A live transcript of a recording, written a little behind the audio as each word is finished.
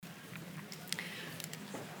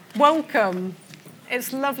Welcome.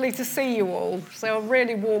 It's lovely to see you all. So a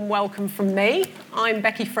really warm welcome from me. I'm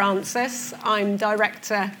Becky Francis. I'm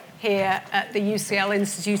Director here at the UCL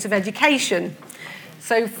Institute of Education.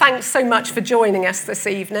 So thanks so much for joining us this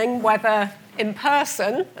evening, whether in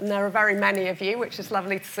person, and there are very many of you, which is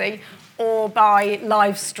lovely to see, or by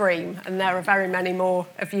live stream, and there are very many more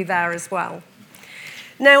of you there as well.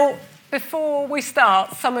 Now, before we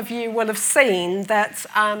start, some of you will have seen that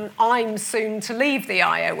I'm soon to leave the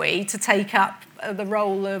IOE to take up the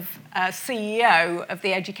role of CEO of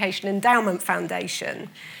the Education Endowment Foundation.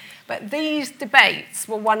 But these debates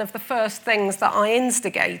were one of the first things that I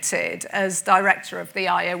instigated as director of the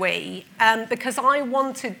IOE because I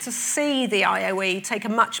wanted to see the IOE take a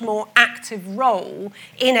much more active role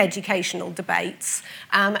in educational debates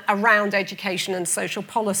around education and social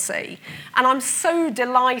policy. And I'm so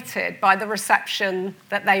delighted by the reception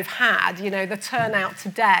that they've had. You know, the turnout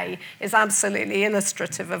today is absolutely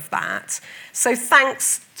illustrative of that. So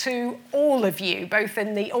thanks to all of you, both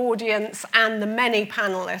in the audience and the many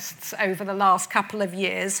panellists over the last couple of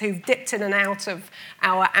years who've dipped in and out of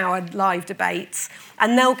our live debates,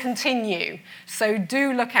 and they'll continue. So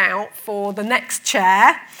do look out for the next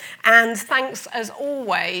chair, and thanks as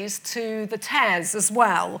always to the TES as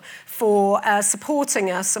well for supporting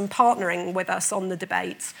us and partnering with us on the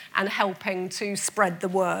debates and helping to spread the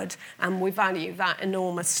word, and we value that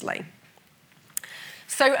enormously.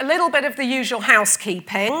 So a little bit of the usual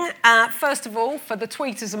housekeeping. First of all, for the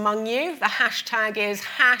tweeters among you, the hashtag is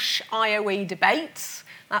 #IOEDebates.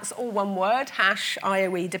 That's all one word,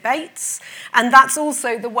 #IOEDebates. And that's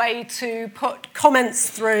also the way to put comments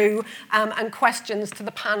through and questions to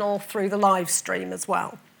the panel through the live stream as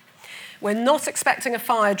well. We're not expecting a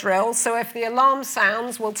fire drill, so if the alarm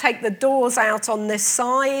sounds, we'll take the doors out on this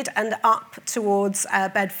side and up towards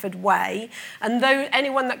Bedford Way. And though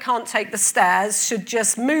anyone that can't take the stairs should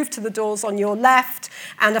just move to the doors on your left,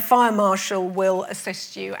 and a fire marshal will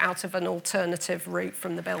assist you out of an alternative route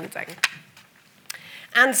from the building.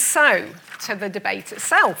 And so, to the debate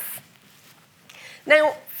itself.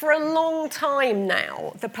 Now, for a long time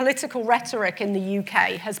now, the political rhetoric in the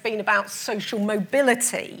UK has been about social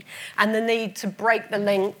mobility and the need to break the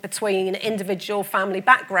link between individual family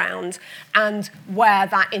background and where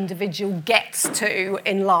that individual gets to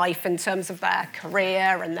in life in terms of their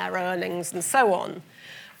career and their earnings and so on.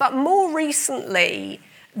 But more recently,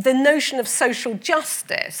 the notion of social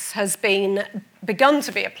justice has begun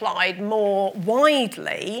to be applied more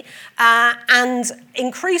widely and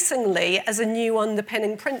increasingly as a new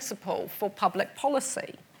underpinning principle for public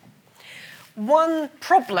policy. One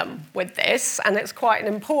problem with this, and it's quite an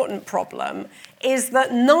important problem, is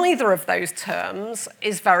that neither of those terms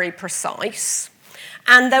is very precise.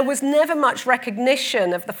 And there was never much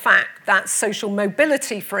recognition of the fact that social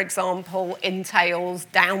mobility, for example, entails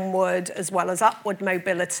downward as well as upward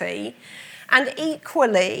mobility. And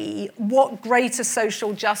equally, what greater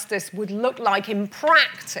social justice would look like in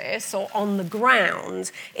practice or on the ground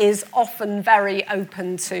is often very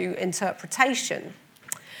open to interpretation.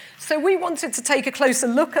 So we wanted to take a closer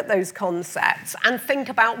look at those concepts and think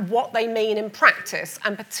about what they mean in practice,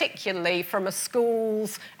 and particularly from a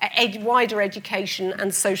school's wider education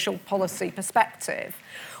and social policy perspective.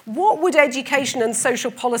 What would education and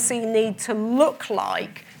social policy need to look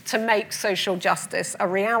like to make social justice a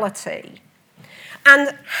reality?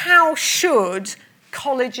 And how should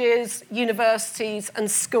colleges, universities,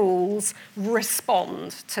 and schools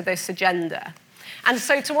respond to this agenda? And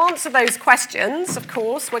so to answer those questions, of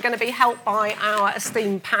course, we're going to be helped by our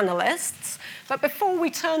esteemed panellists. But before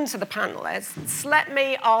we turn to the panellists, let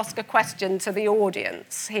me ask a question to the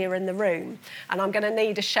audience here in the room. And I'm going to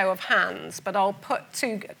need a show of hands, but I'll put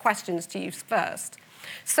two questions to you first.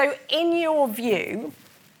 So in your view,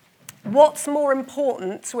 what's more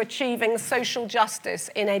important to achieving social justice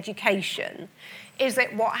in education? Is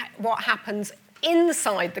it what happens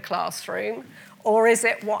inside the classroom, or is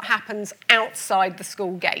it what happens outside the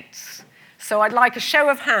school gates? So I'd like a show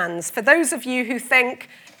of hands for those of you who think,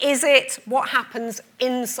 is it what happens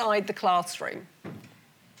inside the classroom?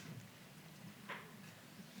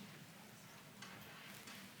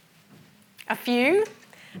 A few.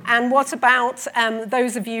 And what about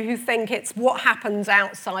those of you who think it's what happens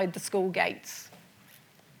outside the school gates?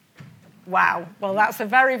 Wow, well, that's a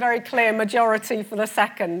very, very clear majority for the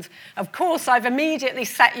second. Of course, I've immediately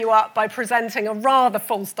set you up by presenting a rather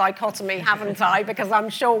false dichotomy, haven't I? Because I'm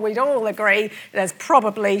sure we'd all agree there's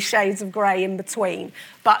probably shades of grey in between.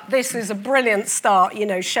 But this is a brilliant start, you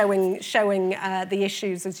know, showing the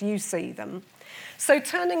issues as you see them. So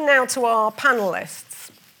turning now to our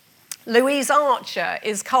panellists. Louise Archer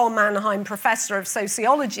is Carl Mannheim Professor of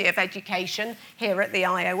Sociology of Education here at the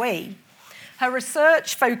IOE. Her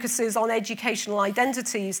research focuses on educational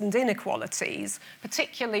identities and inequalities,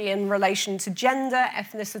 particularly in relation to gender,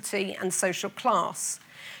 ethnicity, and social class.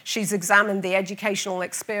 She's examined the educational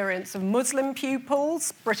experience of Muslim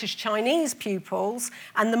pupils, British Chinese pupils,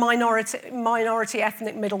 and the minority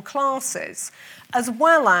ethnic middle classes, as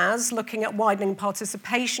well as looking at widening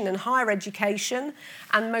participation in higher education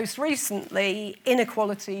and, most recently,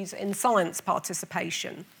 inequalities in science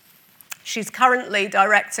participation. She's currently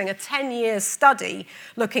directing a 10-year study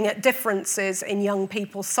looking at differences in young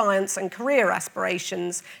people's science and career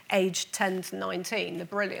aspirations aged 10 to 19, the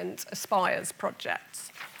brilliant Aspires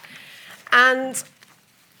projects. And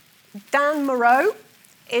Dan Moreau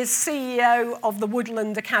is CEO of the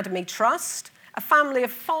Woodland Academy Trust, a family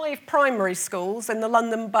of 5 primary schools in the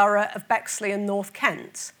London borough of Bexley and North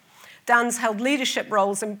Kent. Dan's held leadership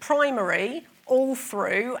roles in primary, all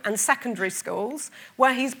through, and secondary schools,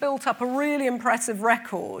 where he's built up a really impressive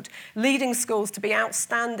record, leading schools to be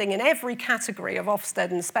outstanding in every category of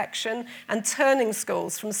Ofsted inspection and turning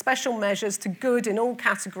schools from special measures to good in all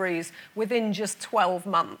categories within just 12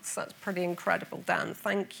 months. That's pretty incredible, Dan.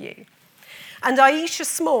 Thank you. And Aisha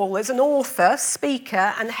Small is an author,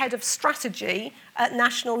 speaker, and head of strategy at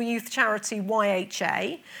national youth charity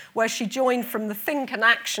YHA, where she joined from the Think and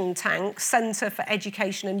Action Tank Centre for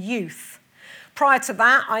Education and Youth. Prior to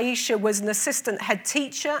that, Aisha was an assistant head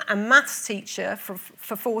teacher and maths teacher for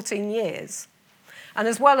 14 years. And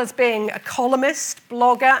as well as being a columnist,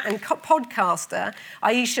 blogger, and podcaster,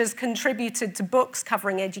 Aisha's contributed to books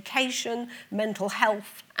covering education, mental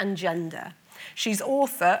health, and gender. She's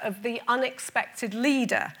author of The Unexpected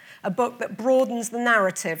Leader, a book that broadens the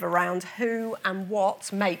narrative around who and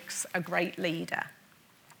what makes a great leader.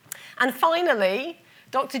 And finally,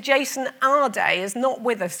 Dr. Jason Arday is not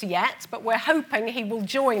with us yet, but we're hoping he will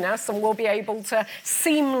join us and we'll be able to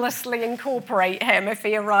seamlessly incorporate him if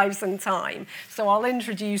he arrives in time. So I'll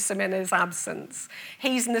introduce him in his absence.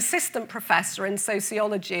 He's an assistant professor in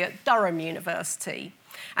sociology at Durham University,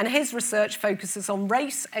 and his research focuses on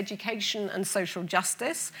race, education, and social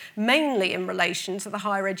justice, mainly in relation to the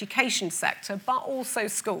higher education sector, but also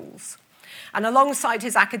schools. And alongside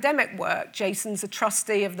his academic work, Jason's a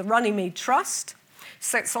trustee of the Runnymede Trust,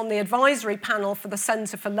 sits on the advisory panel for the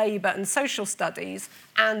Centre for Labour and Social Studies,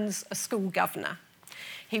 and a school governor.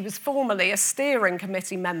 He was formerly a steering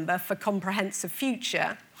committee member for Comprehensive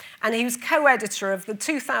Future, and he was co-editor of the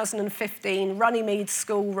 2015 Runnymede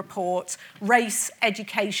School report, Race,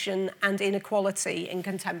 Education and Inequality in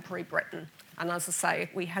Contemporary Britain. And as I say,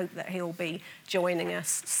 we hope that he'll be joining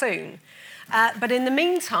us soon. But in the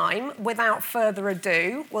meantime, without further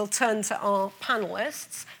ado, we'll turn to our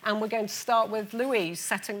panellists, and we're going to start with Louise,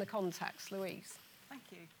 setting the context. Louise. Thank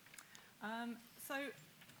you. So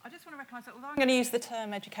I just want to recognise that although I'm going to use the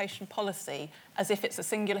term education policy as if it's a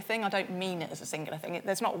singular thing, I don't mean it as a singular thing.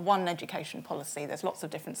 There's not one education policy. There's lots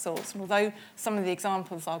of different sorts. And although some of the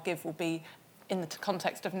examples I'll give will be in the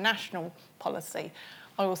context of national policy,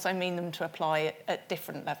 I also mean them to apply at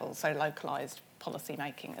different levels, so localised policy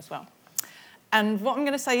making as well. And what I'm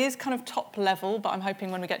going to say is kind of top level, but I'm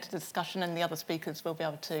hoping when we get to the discussion and the other speakers will be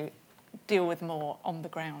able to deal with more on the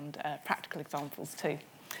ground practical examples too.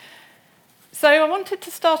 So I wanted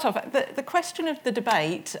to start off, the question of the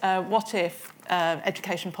debate, what if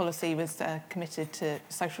education policy was committed to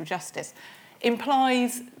social justice,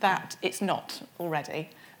 implies that it's not already.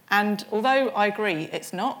 And although I agree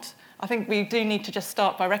it's not, I think we do need to just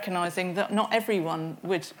start by recognising that not everyone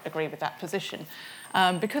would agree with that position.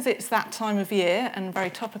 Because it's that time of year and very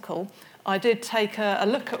topical, I did take a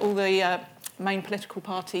look at all the main political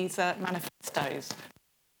parties' manifestos.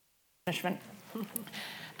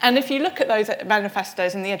 And if you look at those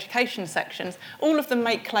manifestos in the education sections, all of them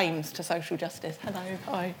make claims to social justice.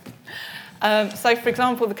 Hello, hi. So, for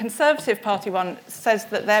example, the Conservative Party one says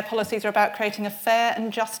that their policies are about creating a fair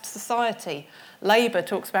and just society. Labour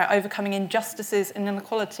talks about overcoming injustices and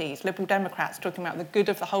inequalities. Liberal Democrats talking about the good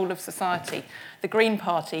of the whole of society. The Green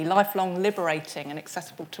Party, lifelong liberating and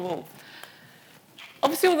accessible to all.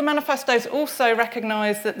 Obviously, all the manifestos also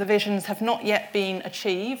recognise that the visions have not yet been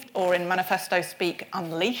achieved, or in manifesto speak,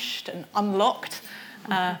 unleashed and unlocked.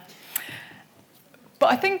 But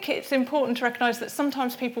I think it's important to recognise that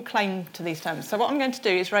sometimes people claim to these terms. So what I'm going to do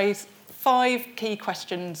is raise 5 key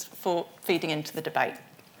questions for feeding into the debate.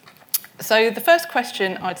 So the first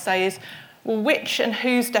question I'd say is, well, which and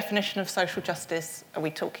whose definition of social justice are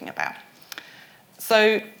we talking about?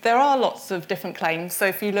 So there are lots of different claims. So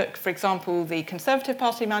if you look, for example, the Conservative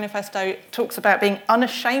Party manifesto talks about being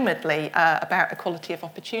unashamedly about equality of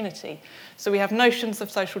opportunity. So we have notions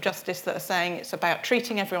of social justice that are saying it's about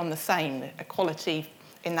treating everyone the same, equality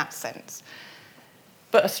in that sense.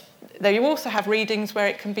 But there you also have readings where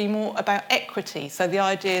it can be more about equity. So the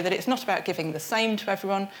idea that it's not about giving the same to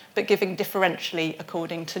everyone, but giving differentially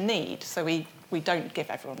according to need. So we don't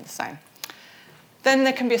give everyone the same. Then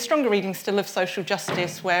there can be a stronger reading still of social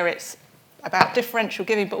justice where it's about differential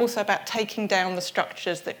giving, but also about taking down the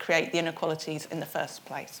structures that create the inequalities in the first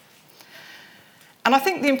place. And I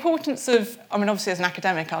think the importance of, obviously as an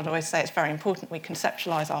academic, I'd always say it's very important we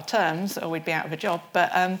conceptualise our terms or we'd be out of a job,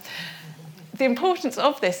 but the importance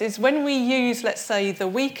of this is when we use, let's say, the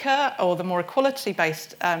weaker or the more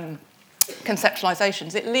equality-based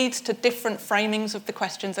conceptualisations, it leads to different framings of the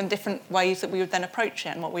questions and different ways that we would then approach it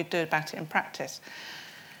and what we'd do about it in practice.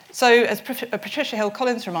 So as Patricia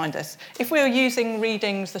Hill-Collins reminds us, if we were using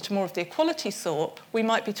readings that are more of the equality sort, we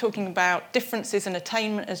might be talking about differences in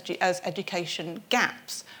attainment as education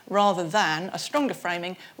gaps, rather than a stronger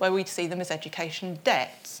framing where we'd see them as education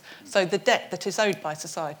debts. So the debt that is owed by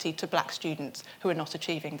society to black students who are not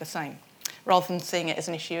achieving the same, rather than seeing it as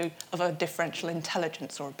an issue of a differential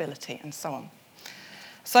intelligence or ability and so on.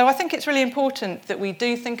 So I think it's really important that we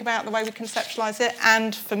do think about the way we conceptualise it,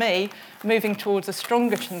 and for me, moving towards a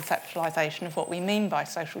stronger conceptualisation of what we mean by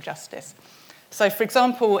social justice. So, for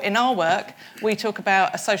example, in our work, we talk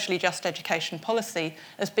about a socially just education policy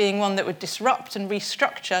as being one that would disrupt and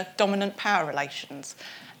restructure dominant power relations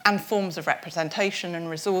and forms of representation and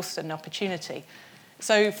resource and opportunity.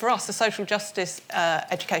 So for us, a social justice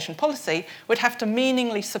education policy would have to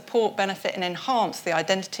meaningfully support, benefit and enhance the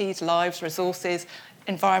identities, lives, resources,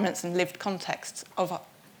 environments and lived contexts of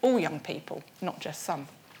all young people, not just some.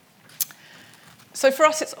 So for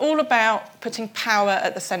us, it's all about putting power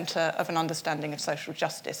at the centre of an understanding of social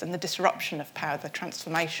justice and the disruption of power, the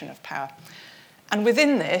transformation of power. And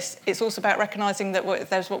within this, it's also about recognising that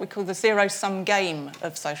there's what we call the zero-sum game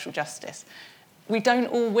of social justice. We don't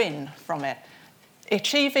all win from it.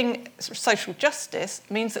 Achieving social justice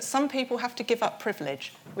means that some people have to give up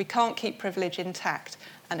privilege. We can't keep privilege intact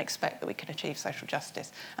and expect that we can achieve social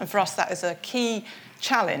justice. And for us, that is a key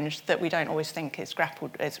challenge that we don't always think is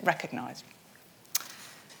recognised.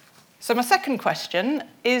 So my second question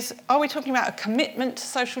is, are we talking about a commitment to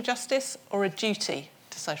social justice or a duty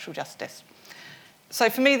to social justice? So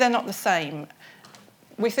for me, they're not the same.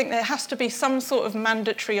 We think there has to be some sort of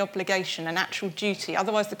mandatory obligation, an actual duty,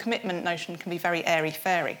 otherwise the commitment notion can be very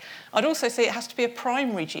airy-fairy. I'd also say it has to be a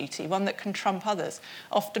primary duty, one that can trump others.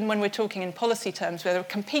 Often when we're talking in policy terms where there are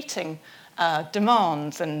competing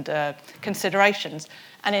demands and considerations,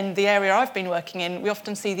 and in the area I've been working in, we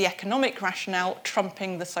often see the economic rationale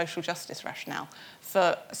trumping the social justice rationale.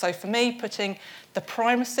 So for me, putting the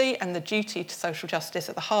primacy and the duty to social justice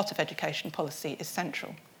at the heart of education policy is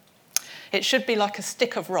central. It should be like a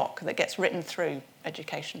stick of rock that gets written through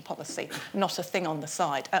education policy, not a thing on the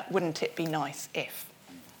side. Wouldn't it be nice if?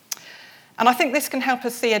 And I think this can help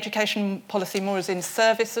us see education policy more as in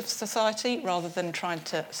service of society rather than trying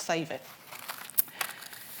to save it.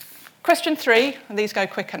 Question 3, and these go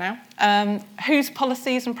quicker now. Whose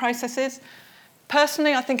policies and processes?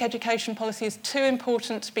 Personally, I think education policy is too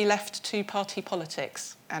important to be left to party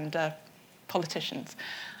politics and politicians.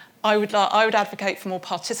 I would advocate for more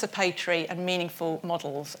participatory and meaningful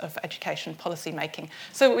models of education policy making,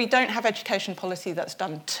 so that we don't have education policy that's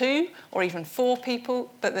done to or even for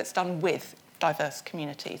people, but that's done with diverse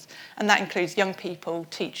communities. And that includes young people,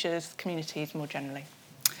 teachers, communities more generally.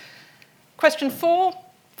 Question 4,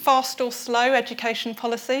 fast or slow education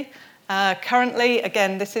policy. Currently,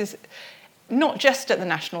 again, this is not just at the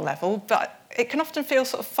national level, but it can often feel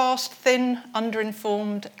sort of fast, thin,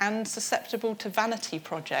 underinformed, and susceptible to vanity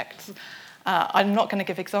projects. I'm not going to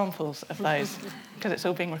give examples of those because it's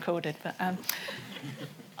all being recorded, but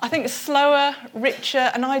I think slower,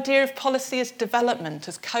 richer, an idea of policy as development,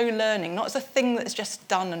 as co-learning, not as a thing that's just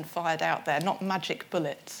done and fired out there, not magic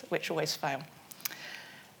bullets, which always fail.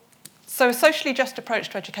 So a socially just approach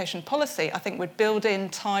to education policy, I think, would build in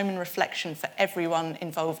time and reflection for everyone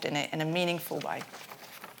involved in it in a meaningful way.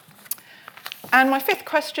 And my 5th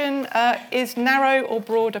question is narrow or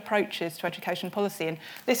broad approaches to education policy. And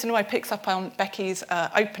this, in a way, picks up on Becky's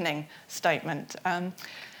opening statement.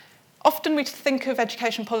 Often we think of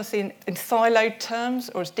education policy in siloed terms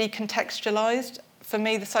or as decontextualised. For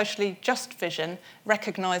me, the socially just vision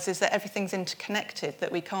recognises that everything's interconnected, that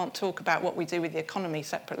we can't talk about what we do with the economy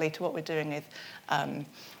separately to what we're doing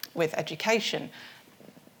with education.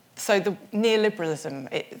 So the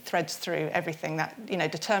neoliberalism, it threads through everything that,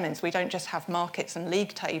 determines we don't just have markets and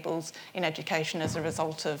league tables in education as a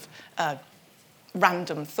result of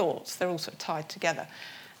random thoughts. They're all sort of tied together.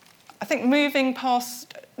 I think moving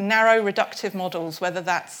past narrow reductive models, whether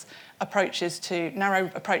that's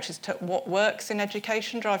narrow approaches to what works in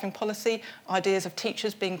education, driving policy, ideas of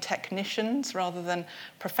teachers being technicians rather than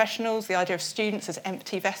professionals, the idea of students as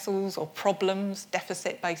empty vessels or problems,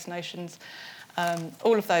 deficit-based notions,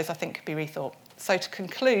 all of those I think could be rethought. So to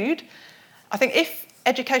conclude, I think if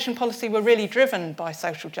education policy were really driven by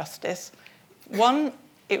social justice, one,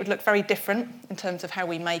 it would look very different in terms of how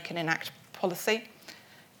we make and enact policy.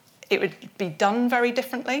 It would be done very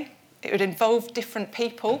differently. It would involve different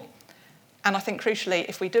people. And I think, crucially,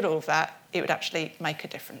 if we did all of that, it would actually make a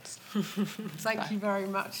difference. Thank you very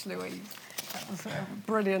much, Louise. That was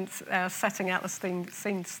brilliant setting out the scene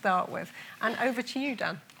to start with. And over to you,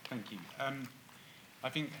 Dan. Thank you. I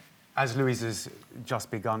think, as Louise has just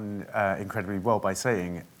begun incredibly well by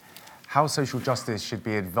saying, how social justice should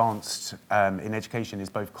be advanced in education is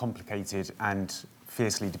both complicated and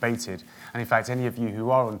fiercely debated. And in fact, any of you who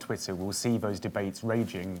are on Twitter will see those debates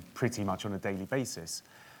raging pretty much on a daily basis.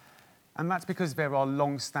 And that's because there are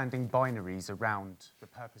long-standing binaries around the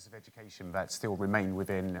purpose of education that still remain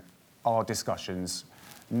within our discussions,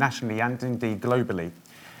 nationally and indeed globally.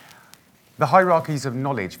 The hierarchies of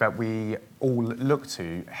knowledge that we all look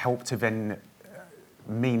to help to then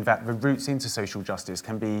mean that the routes into social justice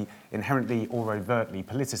can be inherently or overtly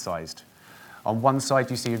politicised. On one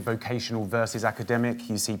side, you see vocational versus academic,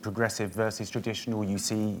 you see progressive versus traditional, you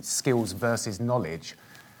see skills versus knowledge.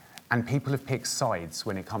 And people have picked sides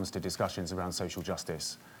when it comes to discussions around social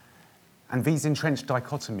justice. And these entrenched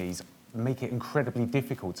dichotomies make it incredibly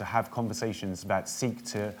difficult to have conversations that seek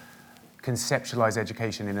to conceptualise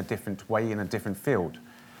education in a different way, in a different field.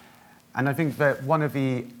 And I think that one of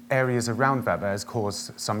the areas around that has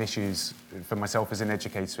caused some issues for myself as an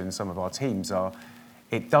educator and some of our teams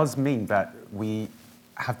it does mean that we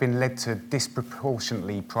have been led to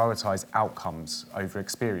disproportionately prioritise outcomes over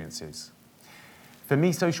experiences. For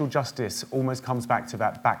me, social justice almost comes back to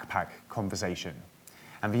that backpack conversation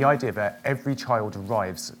and the idea that every child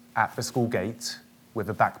arrives at the school gate with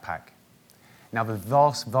a backpack. Now, the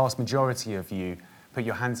vast, vast majority of you put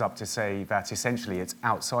your hands up to say that essentially it's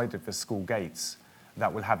outside of the school gates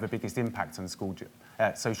that will have the biggest impact on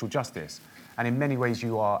social justice. And in many ways,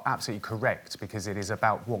 you are absolutely correct because it is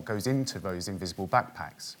about what goes into those invisible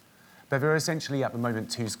backpacks. But there are essentially at the moment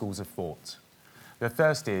two schools of thought. The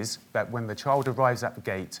first is that when the child arrives at the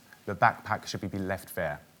gate, the backpack should be left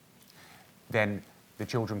there. Then the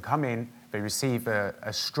children come in, they receive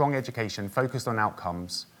a strong education focused on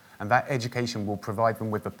outcomes, and that education will provide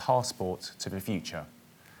them with a passport to the future,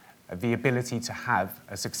 the ability to have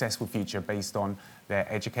a successful future based on their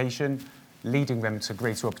education, leading them to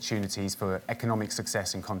greater opportunities for economic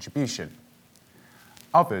success and contribution.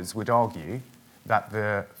 Others would argue that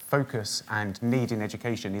the focus and need in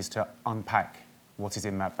education is to unpack what is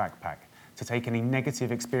in that backpack, to take any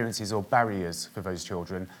negative experiences or barriers for those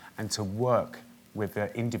children and to work with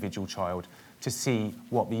the individual child to see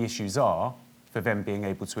what the issues are for them being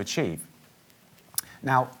able to achieve.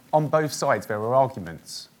 Now, on both sides, there are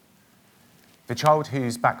arguments. The child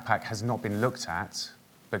whose backpack has not been looked at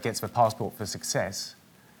but gets the passport for success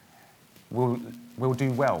will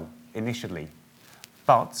do well initially.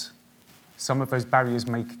 But some of those barriers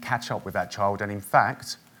may catch up with that child, and in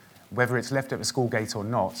fact, whether it's left at the school gate or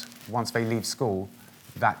not, once they leave school,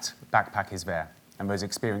 that backpack is there, and those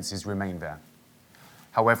experiences remain there.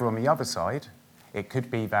 However, on the other side, it could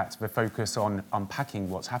be that the focus on unpacking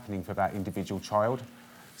what's happening for that individual child,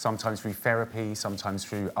 sometimes through therapy, sometimes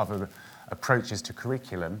through other approaches to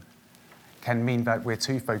curriculum, can mean that we're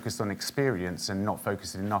too focused on experience and not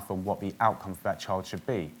focused enough on what the outcome for that child should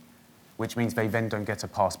be, which means they then don't get a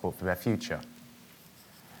passport for their future.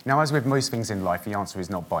 Now, as with most things in life, the answer is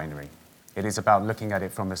not binary. It is about looking at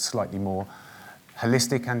it from a slightly more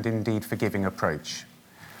holistic and indeed forgiving approach.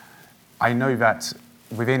 I know that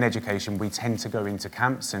within education, we tend to go into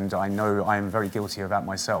camps, and I know I am very guilty of that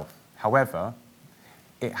myself. However,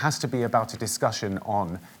 it has to be about a discussion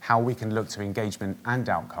on how we can look to engagement and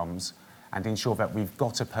outcomes and ensure that we've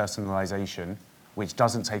got a personalisation which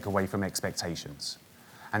doesn't take away from expectations.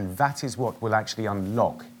 And that is what will actually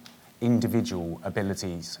unlock individual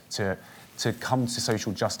abilities to come to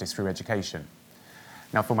social justice through education.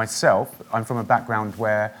 Now, for myself, I'm from a background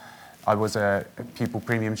where I was a pupil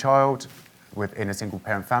premium child in a single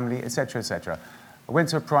parent family, etc., etc. I went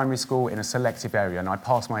to a primary school in a selective area and I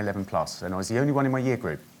passed my 11 plus, and I was the only one in my year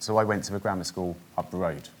group, so I went to the grammar school up the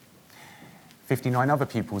road. 59 other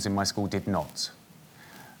pupils in my school did not.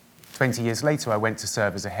 20 years later, I went to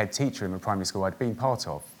serve as a head teacher in a primary school I'd been part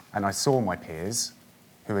of, and I saw my peers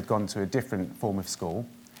who had gone to a different form of school,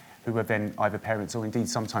 who were then either parents or indeed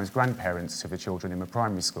sometimes grandparents to the children in a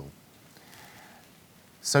primary school.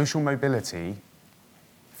 Social mobility,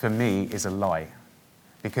 for me, is a lie,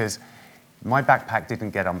 because my backpack didn't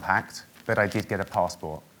get unpacked, but I did get a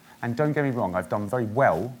passport. And don't get me wrong, I've done very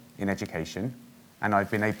well in education, and I've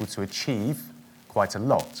been able to achieve quite a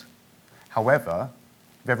lot. However,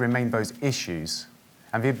 there remain those issues.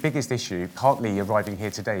 And the biggest issue, partly arriving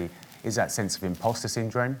here today, is that sense of imposter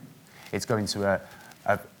syndrome. It's going to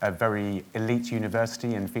a very elite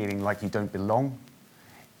university and feeling like you don't belong.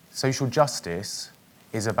 Social justice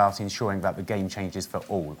is about ensuring that the game changes for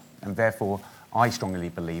all. And therefore, I strongly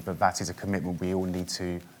believe that that is a commitment we all need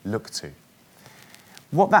to look to.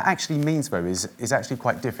 What that actually means, though, is actually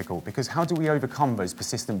quite difficult, because how do we overcome those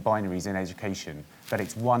persistent binaries in education, that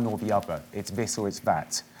it's one or the other, it's this or it's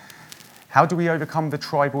that? How do we overcome the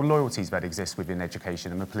tribal loyalties that exist within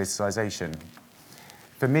education and the politicisation?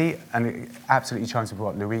 For me, and it absolutely chimes with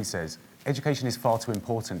what Louise says, education is far too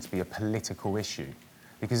important to be a political issue,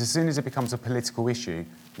 because as soon as it becomes a political issue,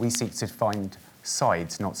 we seek to find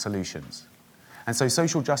sides, not solutions. And so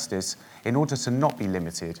social justice, in order to not be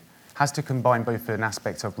limited, has to combine both an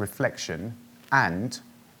aspect of reflection and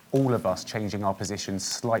all of us changing our positions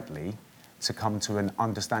slightly to come to an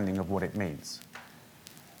understanding of what it means.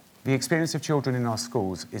 The experience of children in our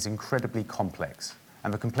schools is incredibly complex,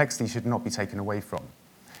 and the complexity should not be taken away from.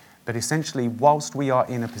 But essentially, whilst we are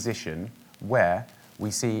in a position where we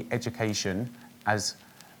see education as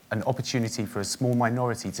an opportunity for a small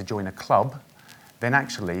minority to join a club, then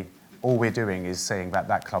actually all we're doing is saying that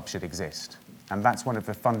that club should exist. And that's one of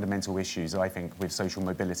the fundamental issues, I think, with social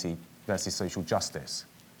mobility versus social justice.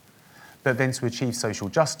 But then to achieve social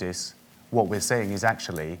justice, what we're saying is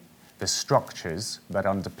actually the structures that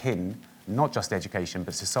underpin not just education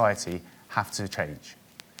but society have to change.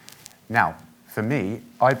 Now, for me,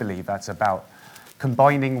 I believe that's about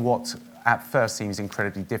combining what at first seems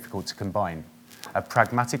incredibly difficult to combine. A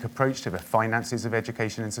pragmatic approach to the finances of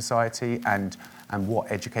education in society and what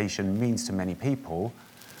education means to many people,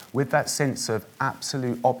 with that sense of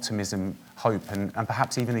absolute optimism, hope, and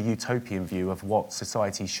perhaps even a utopian view of what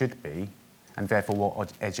society should be, and therefore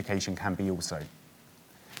what education can be also.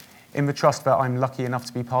 In the trust that I'm lucky enough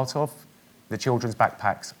to be part of, the children's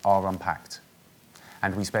backpacks are unpacked.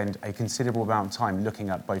 And we spend a considerable amount of time looking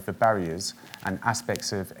at both the barriers and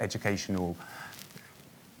aspects of educational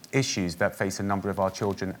issues that face a number of our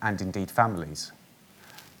children and indeed families.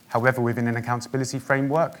 However, within an accountability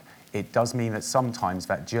framework, it does mean that sometimes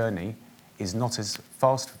that journey is not as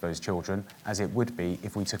fast for those children as it would be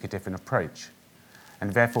if we took a different approach.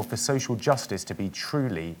 And therefore, for social justice to be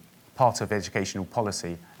truly part of educational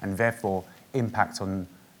policy and therefore impact on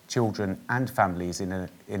children and families in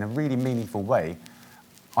a really meaningful way,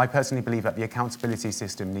 I personally believe that the accountability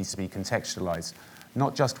system needs to be contextualised,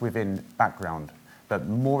 not just within background, but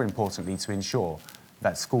more importantly to ensure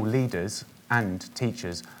that school leaders and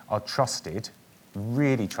teachers are trusted,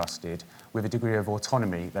 really trusted, with a degree of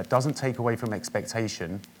autonomy that doesn't take away from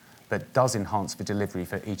expectation, but does enhance the delivery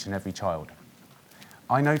for each and every child.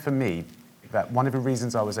 I know for me that one of the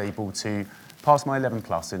reasons I was able to pass my 11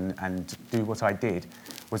 plus and do what I did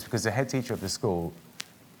was because the head teacher of the school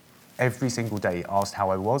every single day asked how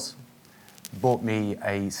I was, bought me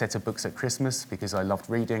a set of books at Christmas because I loved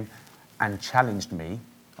reading, and challenged me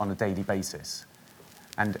on a daily basis,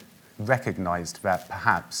 and recognised that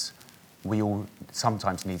perhaps we all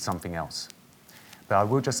sometimes need something else. But I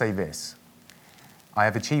will just say this, I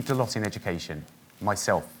have achieved a lot in education,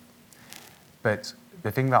 myself, but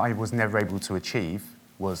the thing that I was never able to achieve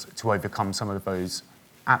was to overcome some of those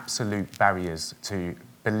absolute barriers to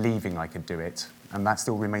believing I could do it, and that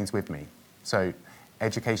still remains with me. So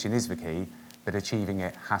education is the key, but achieving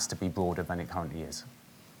it has to be broader than it currently is.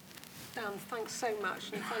 Dan, thanks so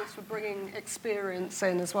much, and thanks for bringing experience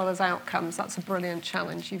in as well as outcomes. That's a brilliant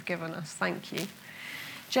challenge you've given us. Thank you.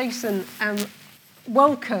 Jason,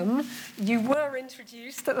 welcome. You were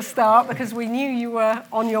introduced at the start because we knew you were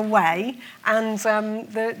on your way, and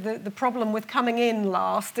the problem with coming in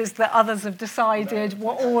last is that others have decided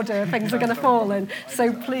what order things are going to fall in.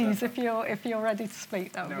 So please, if you're ready to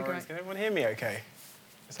speak, that would be great. Can everyone hear me okay?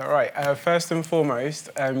 It's all right. First and foremost,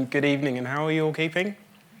 good evening, and how are you all keeping?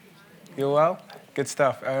 You all well? Good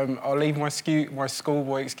stuff. I'll leave my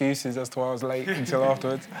schoolboy excuses as to why I was late until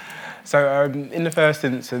afterwards. So in the first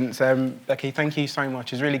instance, Becky, thank you so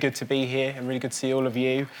much. It's really good to be here and really good to see all of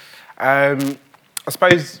you. I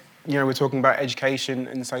suppose, we're talking about education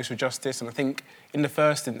and social justice, and I think in the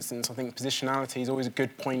first instance, I think positionality is always a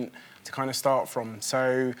good point to kind of start from.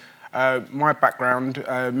 So My background,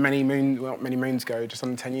 many moons ago, just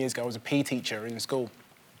under 10 years ago, I was a PE teacher in school.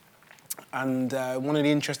 And one of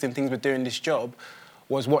the interesting things with doing this job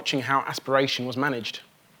was watching how aspiration was managed,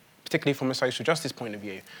 particularly from a social justice point of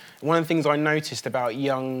view. And one of the things I noticed about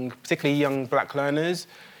particularly young black learners,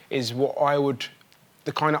 is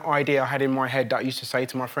the kind of idea I had in my head that I used to say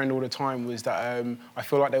to my friend all the time was that I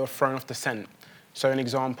feel like they were thrown off the scent. So an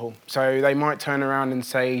example, so they might turn around and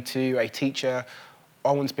say to a teacher,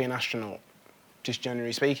 I want to be an astronaut, just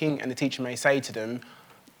generally speaking, and the teacher may say to them,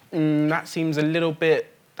 that seems a little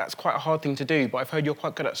bit, that's quite a hard thing to do, but I've heard you're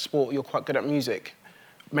quite good at sport, you're quite good at music.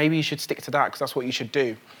 Maybe you should stick to that because that's what you should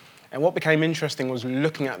do. And what became interesting was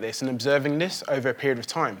looking at this and observing this over a period of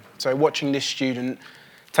time. So watching this student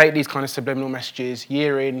take these kind of subliminal messages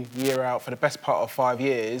year in, year out for the best part of 5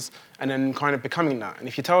 years, and then kind of becoming that. And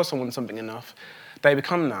if you tell someone something enough, they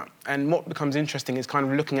become that. And what becomes interesting is kind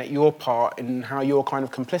of looking at your part and how you're kind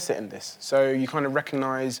of complicit in this. So you kind of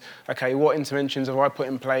recognise, okay, what interventions have I put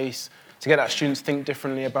in place to get that students to think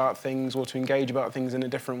differently about things or to engage about things in a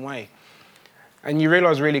different way? And you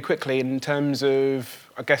realise really quickly in terms of,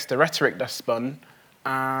 I guess, the rhetoric that's spun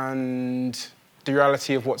and the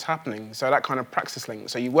reality of what's happening. So that kind of praxis link.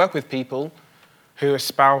 So you work with people who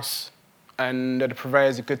espouse and are the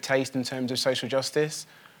purveyors of good taste in terms of social justice,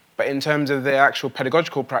 but in terms of their actual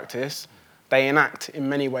pedagogical practice, they enact in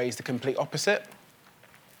many ways the complete opposite.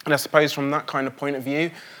 And I suppose from that kind of point of view,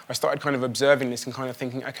 I started kind of observing this and kind of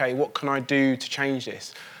thinking, okay, what can I do to change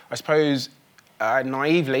this? I suppose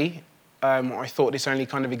naively, I thought this only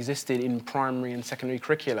kind of existed in primary and secondary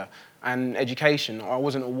curricula and education. I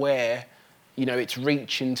wasn't aware, its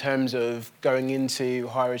reach in terms of going into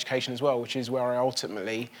higher education as well, which is where I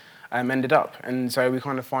ultimately ended up. And so we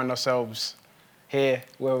kind of find ourselves here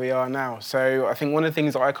where we are now. So I think one of the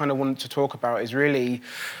things that I kind of wanted to talk about is really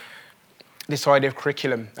this idea of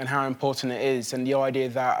curriculum and how important it is, and the idea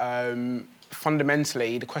that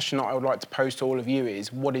fundamentally the question that I would like to pose to all of you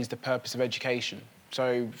is, what is the purpose of education?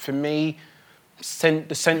 So for me,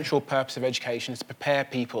 the central purpose of education is to prepare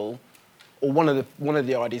people, or one of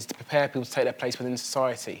the ideas is to prepare people to take their place within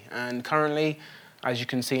society. And currently, as you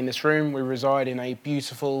can see in this room, we reside in a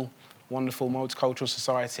beautiful, wonderful multicultural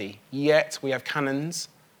society. Yet we have canons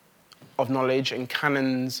of knowledge and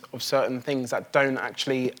canons of certain things that don't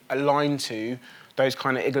actually align to those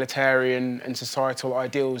kind of egalitarian and societal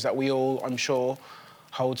ideals that we all, I'm sure,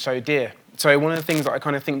 hold so dear. So one of the things that I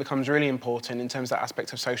kind of think becomes really important in terms of that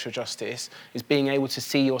aspect of social justice is being able to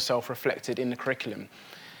see yourself reflected in the curriculum.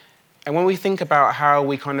 And when we think about how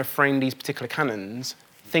we kind of frame these particular canons,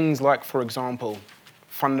 things like, for example,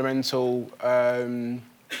 fundamental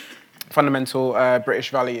British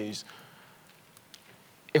values.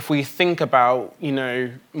 If we think about,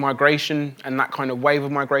 migration and that kind of wave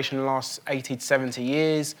of migration in the last 80 to 70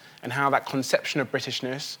 years and how that conception of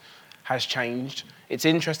Britishness has changed, it's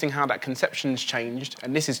interesting how that conception's changed.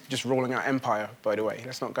 And this is just ruling out empire, by the way.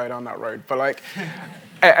 Let's not go down that road. But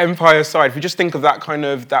empire aside, if we just think of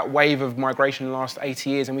that wave of migration in the last 80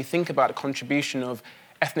 years and we think about the contribution of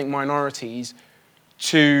ethnic minorities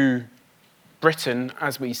to Britain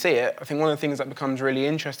as we see it, I think one of the things that becomes really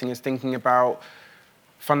interesting is thinking about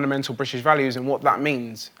fundamental British values and what that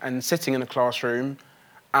means, and sitting in a classroom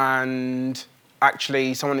and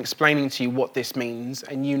actually someone explaining to you what this means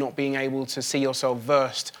and you not being able to see yourself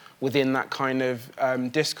versed within that kind of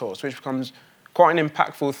discourse, which becomes quite an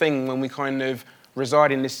impactful thing when we kind of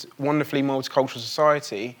reside in this wonderfully multicultural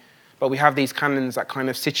society, but we have these canons that kind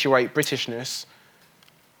of situate Britishness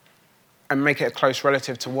and make it a close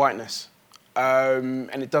relative to whiteness.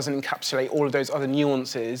 And it doesn't encapsulate all of those other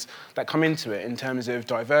nuances that come into it in terms of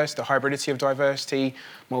diversity, the hybridity of diversity,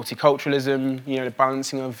 multiculturalism, the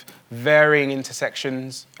balancing of varying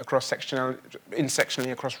intersections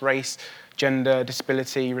intersectionally across race, gender,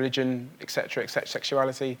 disability, religion, etc.,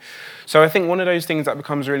 sexuality. So I think one of those things that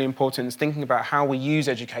becomes really important is thinking about how we use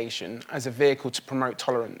education as a vehicle to promote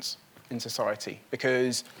tolerance in society,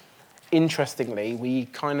 because interestingly, we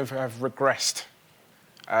kind of have regressed.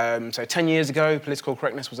 So 10 years ago, political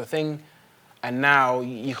correctness was a thing, and now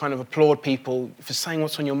you kind of applaud people for saying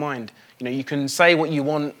what's on your mind. You can say what you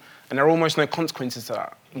want, and there are almost no consequences to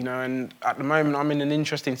that. And at the moment, I'm in an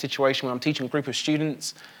interesting situation where I'm teaching a group of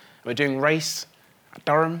students. We're doing race at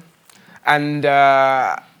Durham, and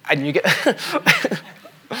you get.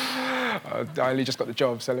 I only just got the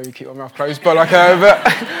job, so let me keep my mouth closed. But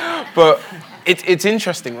but it's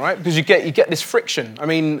interesting, right? Because you get this friction. I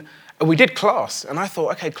mean, we did class, and I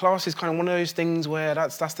thought, okay, class is kind of one of those things where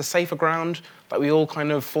that's the safer ground that we all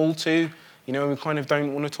kind of fall to. We kind of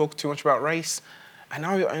don't want to talk too much about race. And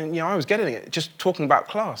I was getting it, just talking about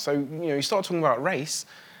class. So, you start talking about race,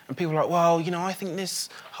 And people are like, well, you know, I think this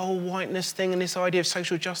whole whiteness thing and this idea of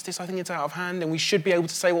social justice, I think it's out of hand and we should be able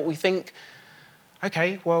to say what we think.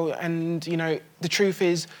 Okay, well, and, you know, the truth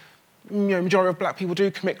is, you know, majority of black people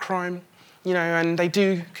do commit crime, you know, and they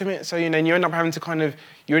do commit, so, you know, and you end up having to kind of,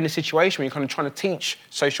 you're in a situation where you're kind of trying to teach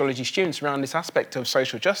sociology students around this aspect of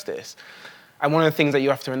social justice. And one of the things that you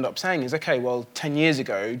have to end up saying is, okay, well, 10 years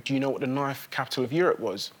ago, do you know what the knife capital of Europe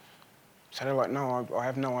was? So they're like, no, I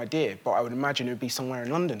have no idea, but I would imagine it would be somewhere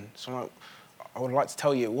in London. So I'm like, I would like to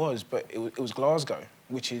tell you it was, but it was Glasgow,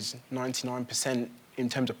 which is 99% in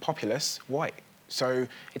terms of populace, white. So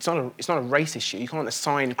it's not a race issue. You can't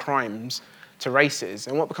assign crimes to races.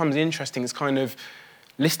 And what becomes interesting is kind of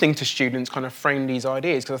listening to students kind of frame these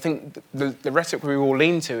ideas, because I think the rhetoric we all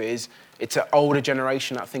lean to is it's an older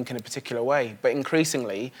generation that think in a particular way. But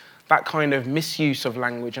increasingly, that kind of misuse of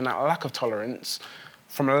language and that lack of tolerance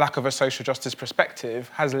from a lack of a social justice perspective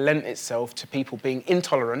has lent itself to people being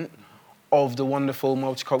intolerant of the wonderful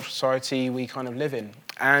multicultural society we kind of live in.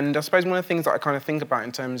 And I suppose one of the things that I kind of think about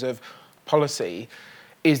in terms of policy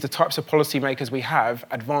is the types of policymakers we have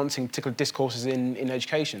advancing particular discourses in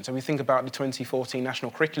education. So we think about the 2014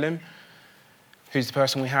 national curriculum. Who's the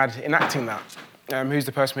person we had enacting that? Who's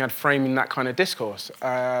the person we had framing that kind of discourse?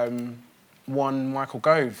 One Michael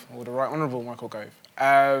Gove, or the Right Honourable Michael Gove.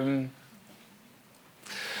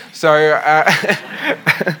 So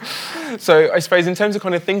I suppose in terms of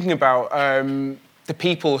kind of thinking about the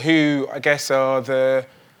people who, I guess, are the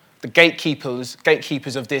gatekeepers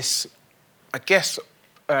of this, I guess,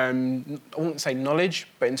 I wouldn't say knowledge,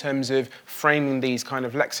 but in terms of framing these kind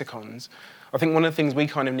of lexicons, I think one of the things we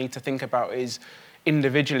kind of need to think about is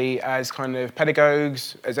individually as kind of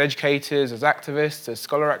pedagogues, as educators, as activists, as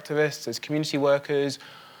scholar activists, as community workers,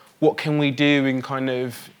 what can we do in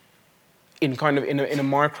a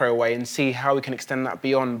micro way and see how we can extend that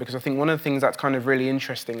beyond. Because I think one of the things that's kind of really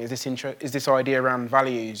interesting is this idea around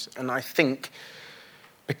values. And I think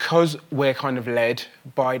because we're kind of led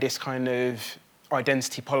by this kind of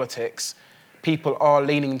identity politics, people are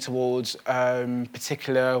leaning towards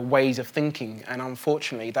particular ways of thinking. And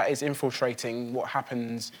unfortunately, that is infiltrating what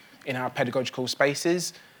happens in our pedagogical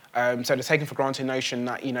spaces. So the taken for granted notion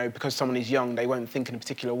that, you know, because someone is young, they won't think in a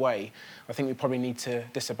particular way, I think we probably need to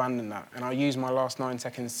abandon that. And I'll use my last 9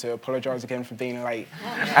 seconds to apologise again for being late.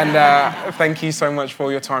 And thank you so much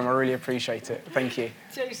for your time. I really appreciate it. Thank you.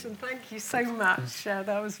 Jason, thank you so much.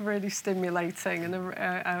 That was really stimulating,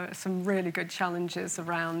 and some really good challenges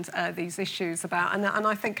around these issues about, and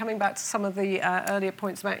I think coming back to some of the earlier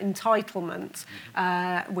points about entitlement,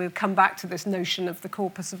 we'll come back to this notion of the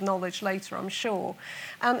corpus of knowledge later, I'm sure.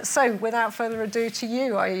 So without further ado, to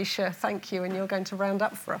you, Aisha, thank you, and you're going to round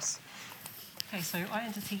up for us. Okay, so I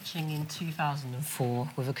entered teaching in 2004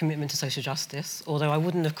 with a commitment to social justice, although I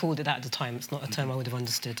wouldn't have called it that at the time. It's not a term I would have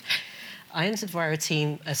understood. I entered via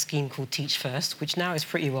a scheme called Teach First, which now is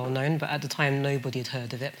pretty well known, but at the time nobody had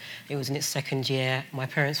heard of it. It was in its second year. My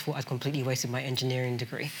parents thought I'd completely wasted my engineering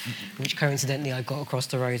degree, which coincidentally I got across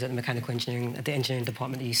the road at the engineering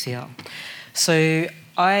department at UCL. So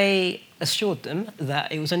I assured them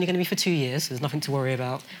that it was only going to be for 2 years, there's nothing to worry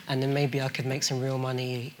about, and then maybe I could make some real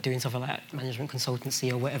money doing something like management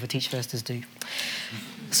consultancy or whatever Teach Firsters do.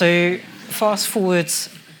 So fast forward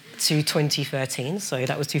to 2013, so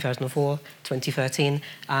that was 2004, 2013,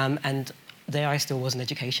 and there I still was in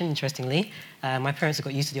education, interestingly. My parents had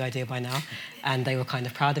got used to the idea by now, and they were kind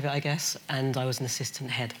of proud of it, I guess, and I was an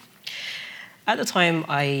assistant head. At the time,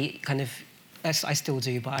 I still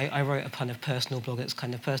do, but I wrote a kind of personal blog that's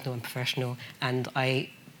kind of personal and professional, and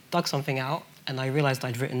I dug something out, and I realised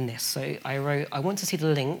I'd written this. So I wrote, I want to see the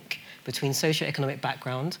link between socio-economic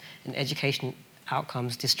background and education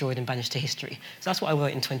outcomes destroyed and banished to history. So that's what I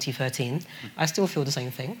wrote in 2013. I still feel the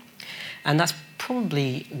same thing. And that's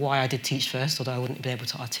probably why I did Teach First, although I wouldn't be able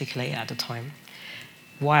to articulate it at the time.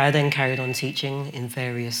 Why I then carried on teaching in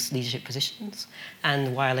various leadership positions,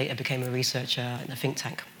 and why I later became a researcher in a think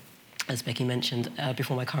tank, as Becky mentioned,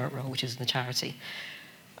 before my current role, which is in a charity.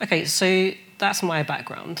 Okay, so that's my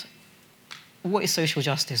background. What is social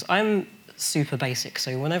justice? I'm super basic,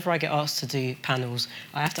 so whenever I get asked to do panels,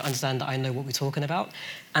 I have to understand that I know what we're talking about,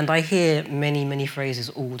 and I hear many, many phrases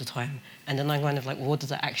all the time, and then I'm kind of like, well, what does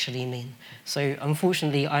that actually mean? So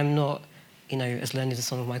unfortunately, I'm not, you know, as learned as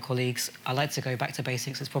some of my colleagues. I like to go back to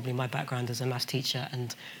basics. It's probably my background as a maths teacher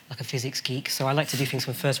and like a physics geek, so I like to do things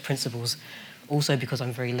from first principles, also because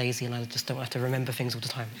I'm very lazy and I just don't have to remember things all the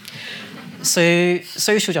time. So,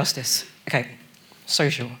 social justice. Okay,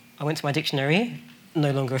 social. I went to my dictionary,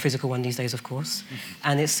 no longer a physical one these days, of course,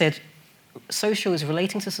 and it said, social is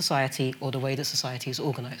relating to society or the way that society is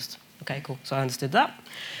organised. Okay, cool, so I understood that.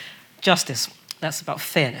 Justice. that's about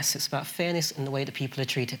fairness. It's about fairness in the way that people are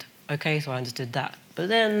treated. Okay, so I understood that. But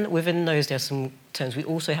then within those, there's some terms we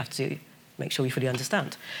also have to make sure we fully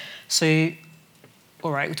understand. So,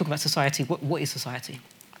 all right, we're talking about society. What is society?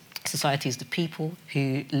 Society is the people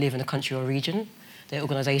who live in a country or region, their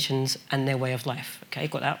organisations, and their way of life. Okay,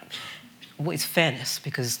 got that? What is fairness?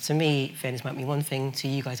 Because to me, fairness might mean one thing. To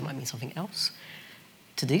you guys, it might mean something else.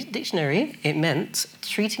 To the dictionary, it meant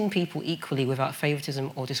treating people equally without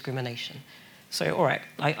favouritism or discrimination. So, all right,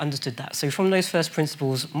 I understood that. So from those first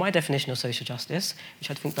principles, my definition of social justice, which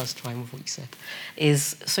I think does chime with what you said,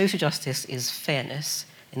 is social justice is fairness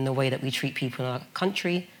in the way that we treat people in our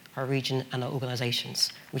country, our region, and our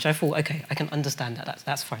organisations, which I thought, okay, I can understand that.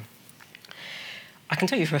 That's fine. I can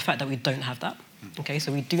tell you for a fact that we don't have that. Okay,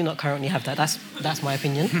 so we do not currently have that. That's my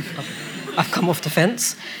opinion. I've come off the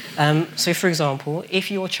fence. So, for example, if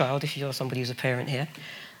you're somebody who's a parent here,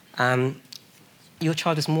 your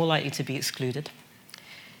child is more likely to be excluded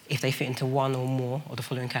if they fit into one or more of the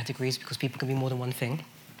following categories, because people can be more than one thing.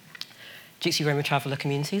 Gypsy Roma traveller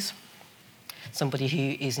communities, somebody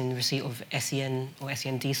who is in receipt of SEN or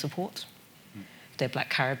SEND support, if they're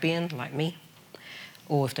Black Caribbean, like me,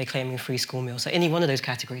 or if they're claiming free school meals. So any one of those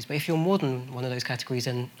categories. But if you're more than one of those categories,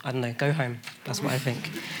 then, I don't know, go home. That's what I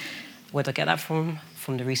think. Where did I get that from?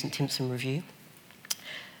 From the recent Timpson review.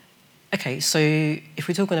 Okay, so if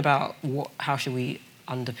we're talking about how should we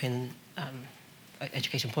underpin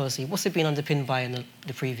education policy, what's it been underpinned by in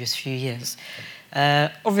the previous few years?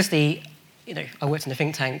 Obviously, I worked in a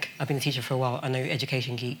think tank. I've been a teacher for a while. I know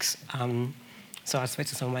education geeks. So I spoke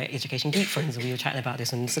to some of my education geek friends and we were chatting about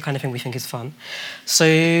this, and it's the kind of thing we think is fun.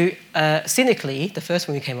 So cynically, the first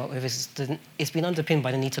one we came up with is it's been underpinned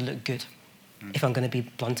by the need to look good, if I'm going to be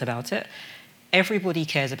blunt about it. Everybody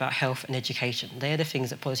cares about health and education. They're the things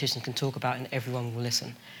that politicians can talk about and everyone will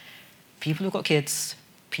listen. People who've got kids,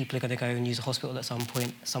 people are going to go and use a hospital at some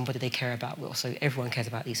point, somebody they care about will, so everyone cares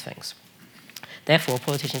about these things. Therefore,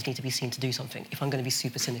 politicians need to be seen to do something, if I'm going to be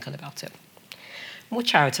super cynical about it. More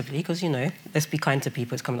charitably, because, let's be kind to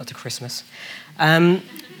people, it's coming up to Christmas.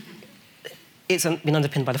 It's been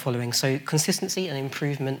underpinned by the following. So consistency and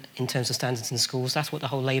improvement in terms of standards in schools, that's what the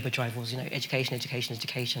whole Labour drive was, education, education,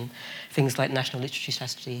 education. Things like national literacy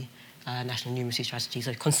strategy, national numeracy strategy.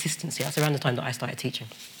 So consistency, that's around the time that I started teaching.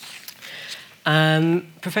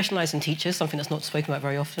 Professionalising teachers, something that's not spoken about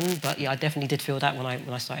very often, but yeah, I definitely did feel that when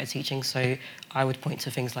I started teaching. So I would point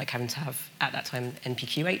to things like having to have, at that time,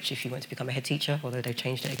 NPQH if you want to become a head teacher, although they've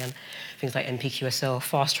changed it again. Things like NPQSL,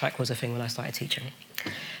 fast track was a thing when I started teaching.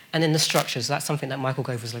 And then the structures, that's something that Michael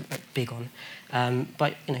Gove was big on,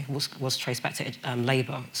 but was traced back to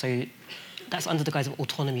Labour. So that's under the guise of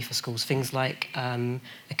autonomy for schools. Things like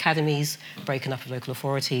academies, breaking up of local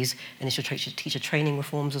authorities, initial teacher training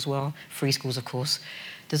reforms as well, free schools, of course.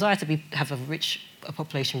 Desire to have a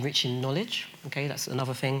population rich in knowledge, okay, that's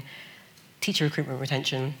another thing. Teacher recruitment,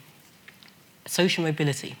 retention. Social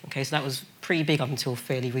mobility, okay, so that was pretty big up until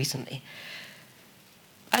fairly recently.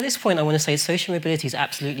 At this point, I want to say social mobility is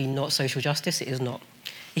absolutely not social justice. It is not.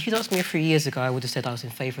 If you'd asked me a few years ago, I would have said I was in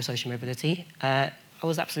favour of social mobility. I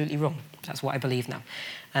was absolutely wrong. That's what I believe now.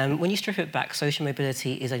 When you strip it back, social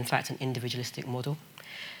mobility is, in fact, an individualistic model.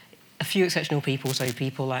 A few exceptional people, so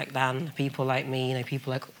people like Dan, people like me,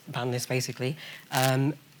 people like Banlis, basically,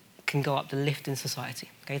 can go up the lift in society.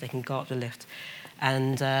 Okay, they can go up the lift,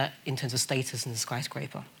 and in terms of status and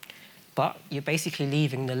skyscraper. But you're basically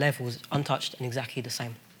leaving the levels untouched and exactly the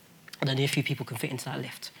same. And only a few people can fit into that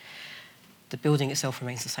lift. The building itself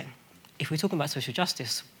remains the same. If we're talking about social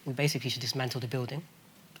justice, we basically should dismantle the building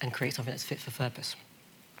and create something that's fit for purpose.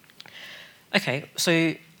 Okay,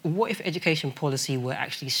 so what if education policy were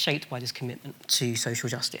actually shaped by this commitment to social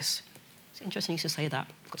justice? It's interesting you should say that.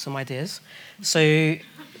 I've got some ideas. So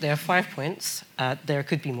there are 5 points. There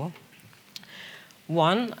could be more.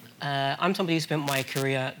 One, I'm somebody who spent my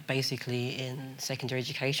career basically in secondary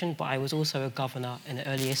education, but I was also a governor in an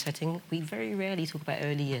early years setting. We very rarely talk about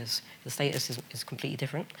early years. The status is completely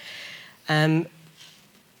different.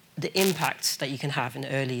 The impact that you can have in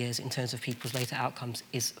early years in terms of people's later outcomes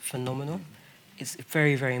is phenomenal. It's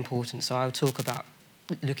very, very important. So I'll talk about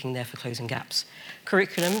looking there for closing gaps.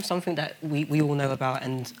 Curriculum, something that we all know about,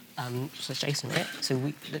 and so Jason, right? So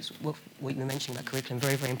what you were mentioning about curriculum,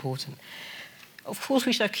 very, very important. Of course,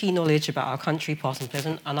 we should have key knowledge about our country, past and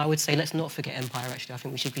present, and I would say let's not forget empire, actually. I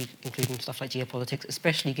think we should be including stuff like geopolitics,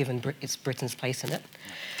 especially given it's Britain's place in it.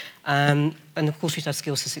 And of course, we should have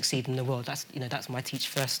skills to succeed in the world. That's my teach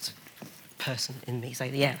first person in me. Say,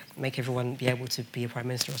 yeah, make everyone be able to be a prime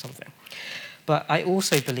minister or something. But I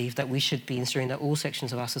also believe that we should be ensuring that all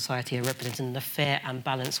sections of our society are represented in a fair and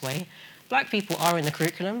balanced way. black people are in the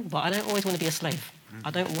curriculum, but I don't always want to be a slave.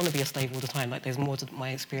 I don't want to be a slave all the time. Like, there's more to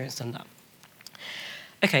my experience than that.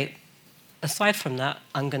 Okay, aside from that,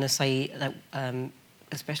 I'm going to say that,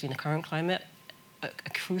 especially in the current climate, a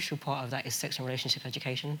crucial part of that is sex and relationship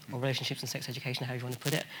education, or relationships and sex education, however you want to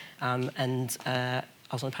put it. I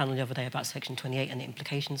was on a panel the other day about Section 28 and the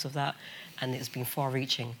implications of that, and it's been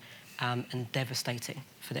far-reaching and devastating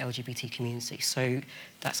for the LGBT community. So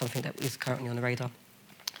that's something that is currently on the radar.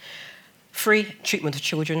 3, treatment of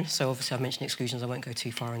children. So obviously I've mentioned exclusions, I won't go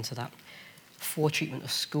too far into that. 4, treatment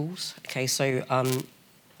of schools. Okay, so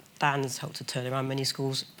Dan has helped to turn around many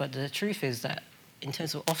schools, but the truth is that in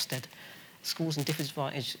terms of Ofsted, schools in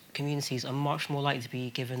disadvantaged communities are much more likely to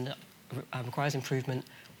be given requires improvement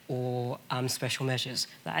or special measures.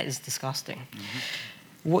 That is disgusting.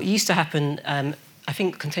 Mm-hmm. What used to happen, I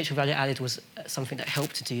think contextual value added was something that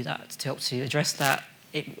helped to do that, to help to address that.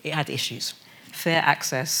 It had issues. Fair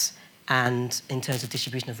access and in terms of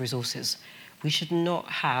distribution of resources. We should not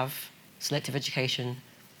have selective education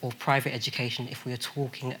or private education if we are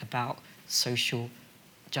talking about social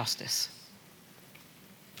justice.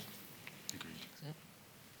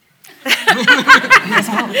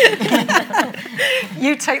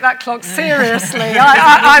 You take that clock seriously.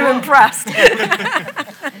 I'm impressed.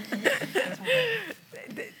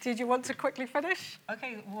 Did you want to quickly finish?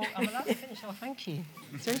 Okay, well, I'm allowed to finish. Oh, thank you.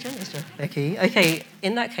 It's very generous, Becky. Okay,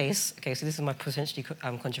 in that case, so this is my potentially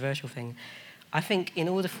controversial thing. I think in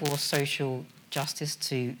order for social justice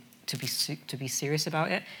to be serious about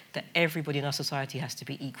it, that everybody in our society has to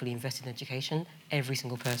be equally invested in education, every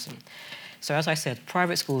single person. So as I said,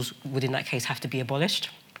 private schools would in that case have to be abolished,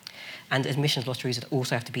 and admissions lotteries would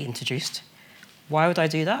also have to be introduced. Why would I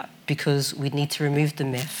do that? Because we need to remove the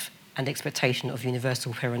myth and expectation of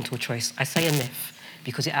universal parental choice. I say a myth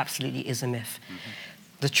because it absolutely is a myth. Mm-hmm.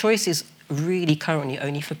 The choice is really currently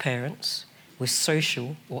only for parents with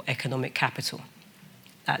social or economic capital.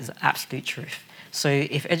 That is the absolute truth. So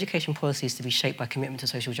if education policy is to be shaped by commitment to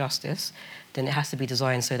social justice, then it has to be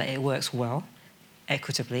designed so that it works well,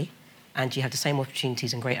 equitably, and you have the same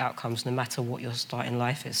opportunities and great outcomes no matter what your start in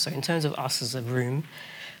life is. So in terms of us as a room,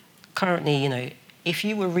 currently, if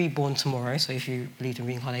you were reborn tomorrow, so if you believed in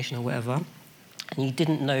reincarnation or whatever, and you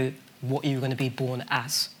didn't know what you were going to be born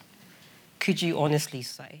as, could you honestly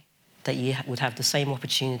say that you would have the same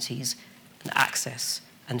opportunities and access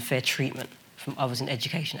and fair treatment from others in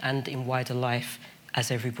education and in wider life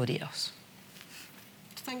as everybody else?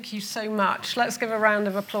 Thank you so much. Let's give a round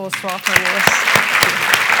of applause to our panellists.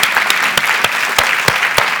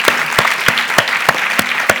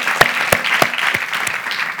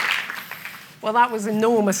 Well, that was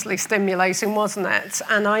enormously stimulating, wasn't it?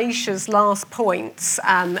 And Aisha's last points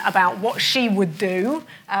about what she would do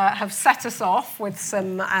have set us off with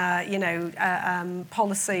some,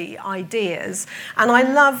 policy ideas. And I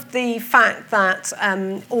love the fact that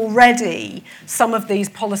already some of these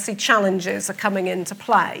policy challenges are coming into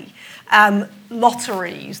play.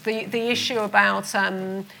 Lotteries, the issue about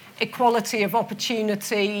equality of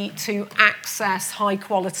opportunity to access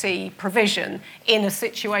high-quality provision in a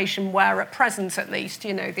situation where, at present at least,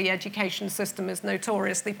 the education system is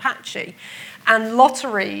notoriously patchy. And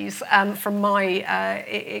lotteries, from my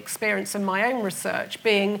experience and my own research,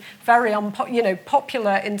 being very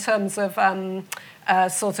popular in terms of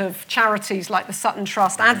sort of charities like the Sutton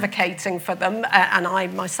Trust advocating for them, and I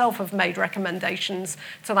myself have made recommendations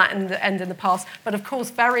to that end in the past, but of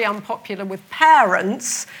course very unpopular with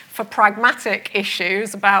parents for pragmatic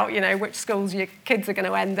issues about, which schools your kids are going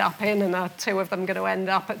to end up in, and are 2 of them going to end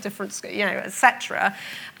up at different schools, etc.,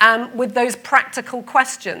 with those practical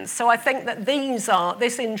questions. So I think that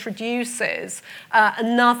this introduces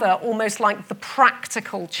another, almost like the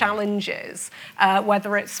practical challenges,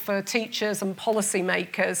 whether it's for teachers and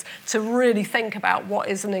policymakers to really think about what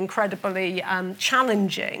is an incredibly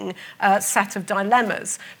challenging set of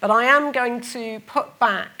dilemmas. But I am going to put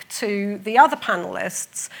back to the other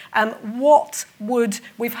panellists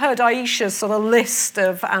we've heard Aisha's sort of list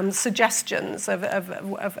of suggestions of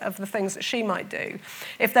the things that she might do.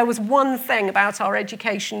 If there was one thing about our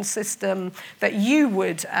education system that you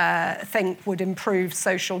would think would improve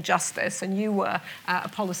social justice, and you were a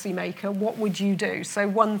policymaker, what would you do? So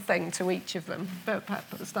one thing to each of them, but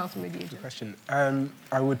starting with you. Good question.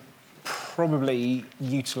 I would probably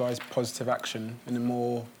utilise positive action in a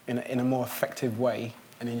more effective way,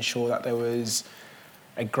 and ensure that there was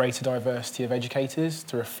a greater diversity of educators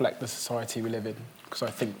to reflect the society we live in, because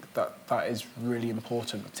I think that is really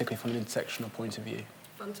important, particularly from an intersectional point of view.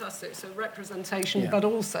 Fantastic. So representation, but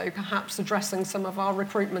also perhaps addressing some of our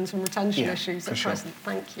recruitment and retention issues at present.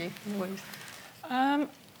 Thank you. Louise.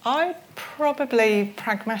 I'd probably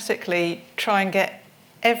pragmatically try and get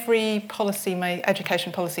every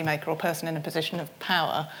education policymaker or person in a position of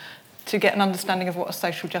power to get an understanding of what a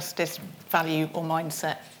social justice value or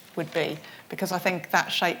mindset would be, because I think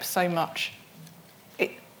that shapes so much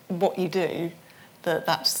what you do,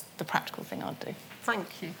 that's the practical thing I'd do.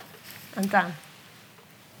 Thank you. And Dan?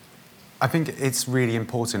 I think it's really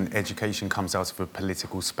important education comes out of a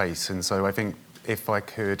political space, and so I think if I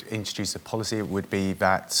could introduce a policy, it would be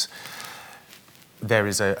that there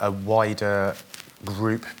is a wider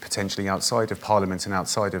group potentially outside of Parliament and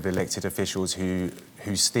outside of elected officials who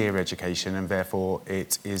steer education, and therefore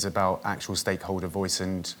it is about actual stakeholder voice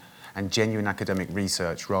and genuine academic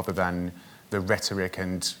research rather than the rhetoric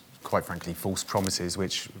and, quite frankly, false promises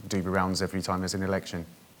which do the rounds every time there's an election.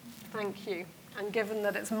 Thank you. And given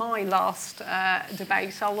that it's my last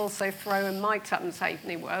debate, I'll also throw in my tuppence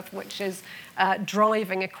halfpennyworth, which is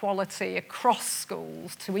driving equality across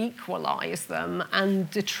schools to equalise them and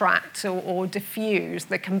detract or diffuse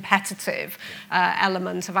the competitive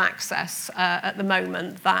element of access at the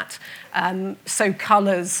moment that so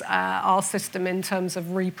colours our system in terms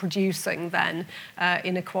of reproducing then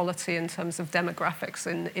inequality in terms of demographics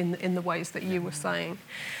in the ways that you were saying.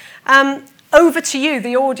 Over to you,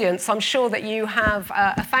 the audience. I'm sure that you have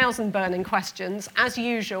 1,000 burning questions. As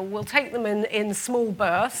usual, we'll take them in small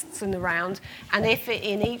bursts in the round, and if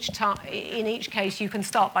in each case you can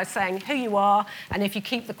start by saying who you are, and if you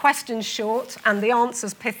keep the questions short and the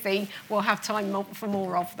answers pithy, we'll have time for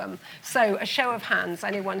more of them. So a show of hands,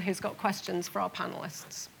 anyone who's got questions for our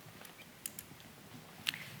panellists.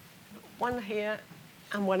 One here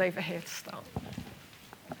and one over here to start.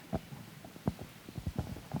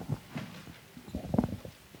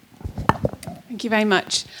 Thank you very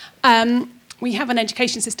much. We have an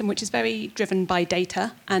education system which is very driven by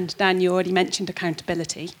data, and Dan, you already mentioned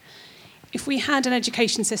accountability. If we had an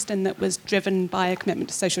education system that was driven by a commitment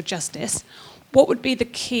to social justice, what would be the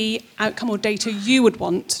key outcome or data you would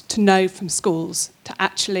want to know from schools to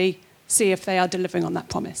actually see if they are delivering on that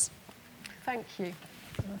promise? Thank you.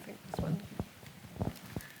 I think this one.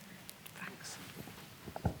 Thanks.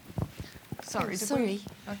 Sorry.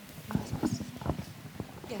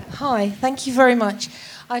 Hi, thank you very much.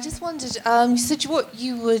 I just wondered, you said what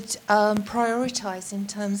you would prioritise in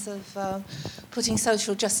terms of putting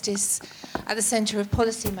social justice at the centre of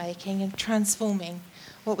policy making and transforming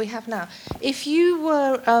what we have now. If you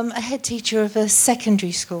were a head teacher of a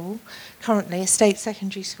secondary school, currently a state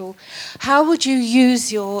secondary school, how would you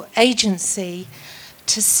use your agency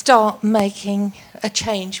to start making a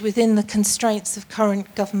change within the constraints of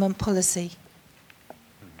current government policy?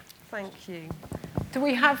 Thank you. Do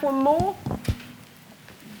we have one more?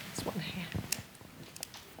 There's one here.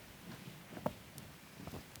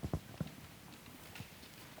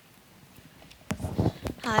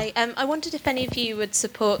 Hi, I wondered if any of you would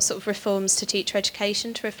support sort of reforms to teacher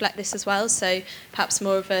education to reflect this as well, so perhaps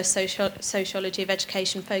more of a sociology of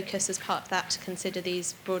education focus as part of that to consider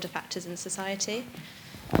these broader factors in society.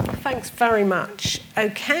 Thanks very much.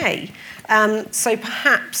 Okay, so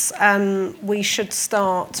perhaps we should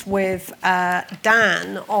start with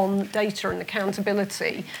Dan on data and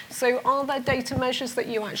accountability. So are there data measures that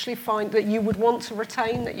you actually find that you would want to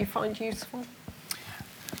retain, that you find useful?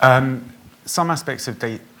 Some aspects of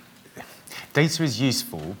data is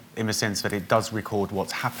useful in the sense that it does record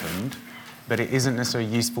what's happened, but it isn't necessarily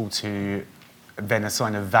useful to then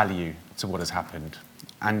assign a value to what has happened.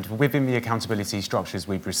 And within the accountability structures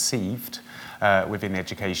we've received within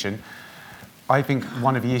education, I think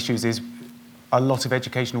one of the issues is a lot of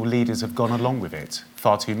educational leaders have gone along with it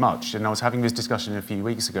far too much. And I was having this discussion a few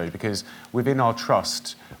weeks ago because within our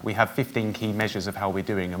trust, we have 15 key measures of how we're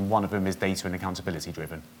doing, and one of them is data and accountability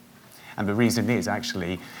driven. And the reason is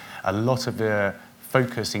actually a lot of the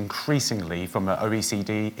focus increasingly from the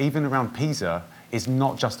OECD, even around PISA, is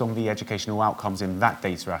not just on the educational outcomes in that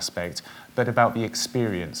data aspect, but about the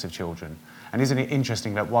experience of children. And isn't it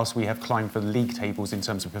interesting that whilst we have climbed the league tables in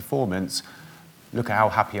terms of performance, look at how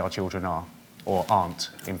happy our children are, or aren't,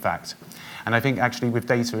 in fact. And I think actually with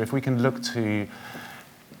data, let's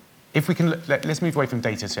move away from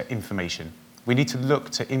data to information. We need to look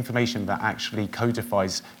to information that actually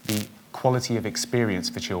codifies the quality of experience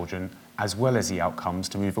for children as well as the outcomes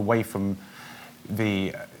to move away from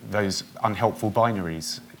those unhelpful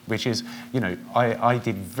binaries, which is, I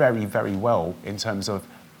did very, very well in terms of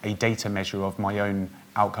a data measure of my own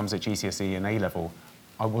outcomes at GCSE and A-level.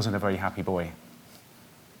 I wasn't a very happy boy.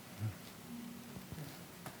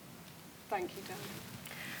 Thank you,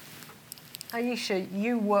 Dan. Aisha,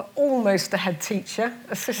 you were almost a head teacher,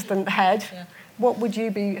 assistant head. Yeah. What would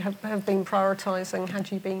you have been prioritising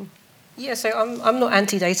had you been Yeah, so I'm not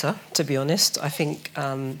anti-data, to be honest. I think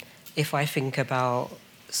if I think about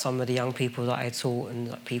some of the young people that I taught and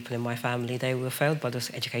like, people in my family, they were failed by the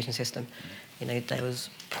education system. You know, there was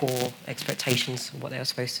poor expectations of what they were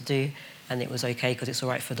supposed to do, and it was okay because it's all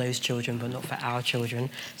right for those children, but not for our children.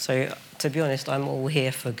 So, to be honest, I'm all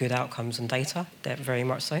here for good outcomes and data, very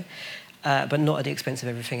much so, but not at the expense of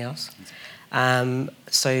everything else.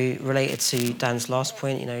 So, related to Dan's last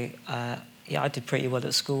point, you know, yeah, I did pretty well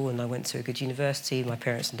at school, and I went to a good university. My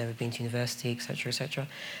parents had never been to university, etc., etc.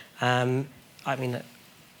 I mean,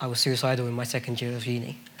 I was suicidal in my second year of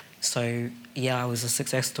uni. So, yeah, I was a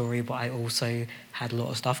success story, but I also had a lot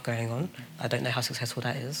of stuff going on. I don't know how successful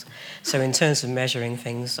that is. So in terms of measuring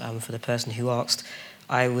things, for the person who asked,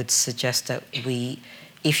 I would suggest that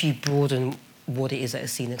if you broaden what it is that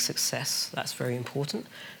is seen as success, that's very important.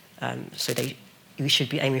 So we should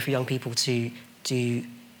be aiming for young people to do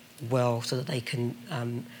well so that they can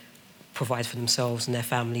provide for themselves and their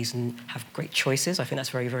families and have great choices. I think that's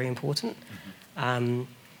very, very important.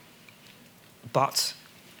 But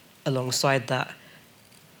alongside that,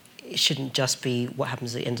 it shouldn't just be what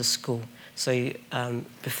happens at the end of school. So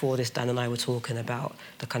before this, Dan and I were talking about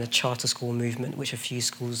the kind of charter school movement, which a few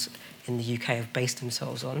schools in the UK have based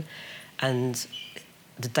themselves on. And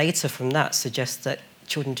the data from that suggests that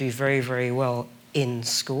children do very, very well in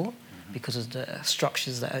school because of the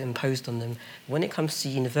structures that are imposed on them. When it comes to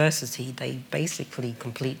university, they basically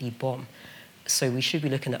completely bomb. So we should be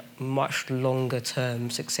looking at much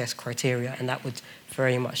longer-term success criteria, and that would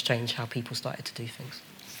very much change how people started to do things.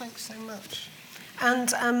 Thanks so much.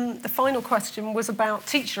 And the final question was about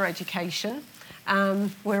teacher education.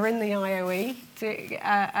 We're in the IOE.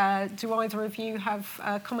 Do either of you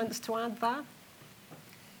have comments to add there?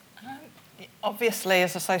 Obviously,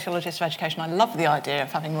 as a sociologist of education, I love the idea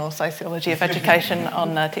of having more sociology of education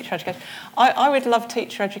on teacher education. I would love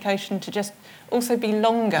teacher education to just also be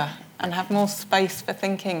longer and have more space for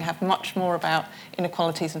thinking, have much more about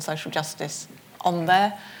inequalities and social justice on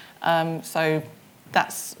there. So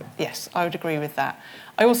that's, yes, I would agree with that.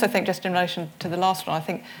 I also think, just in relation to the last one, I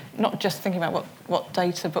think not just thinking about what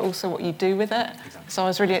data, but also what you do with it. Exactly. So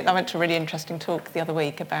I went to a really interesting talk the other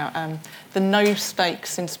week about the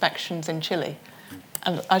no-stakes inspections in Chile.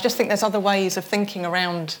 And I just think there's other ways of thinking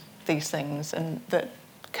around these things and that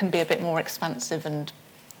can be a bit more expansive and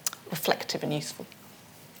reflective and useful.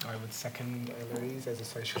 I would second Louise as a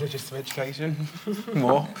sociologist of education.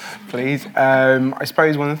 More, please. I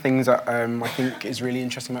suppose one of the things that I think is really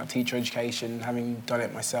interesting about teacher education, having done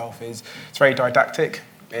it myself, is it's very didactic.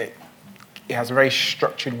 It has a very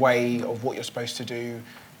structured way of what you're supposed to do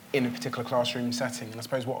in a particular classroom setting. And I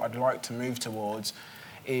suppose what I'd like to move towards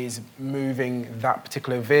is moving that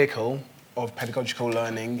particular vehicle of pedagogical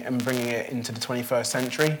learning and bringing it into the 21st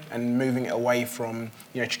century and moving it away from,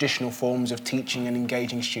 you know, traditional forms of teaching and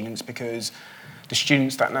engaging students, because the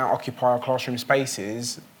students that now occupy our classroom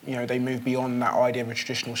spaces, you know, they move beyond that idea of a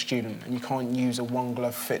traditional student, and you can't use a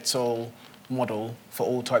one-glove-fits-all model for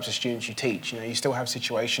all types of students you teach. You know, you still have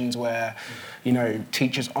situations where, you know,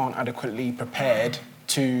 teachers aren't adequately prepared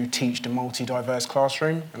to teach the multi-diverse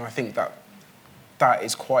classroom, and I think that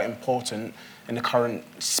is quite important in the current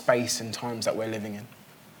space and times that we're living in.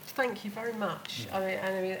 Thank you very much. I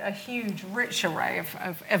mean a huge, rich array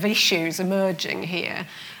of issues emerging here.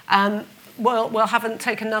 We'll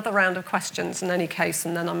take another round of questions in any case,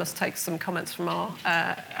 and then I must take some comments from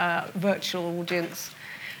our virtual audience.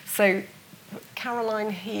 So,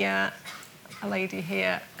 Caroline here, a lady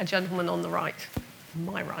here, a gentleman on the right,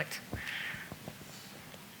 my right.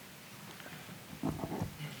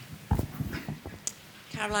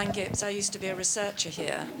 Caroline Gibbs, I used to be a researcher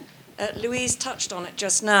here. Louise touched on it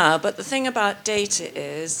just now, but the thing about data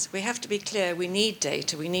is we have to be clear, we need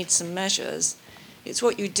data, we need some measures. It's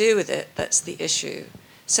what you do with it that's the issue.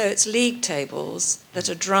 So it's league tables that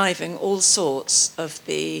are driving all sorts of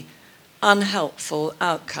the unhelpful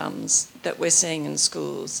outcomes that we're seeing in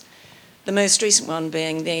schools. The most recent one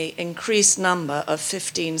being the increased number of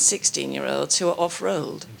 15, 16-year-olds who are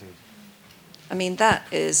off-rolled. I mean, that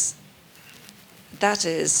is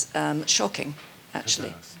shocking,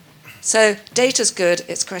 actually. So data's good,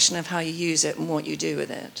 it's a question of how you use it and what you do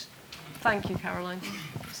with it. Thank you, Caroline.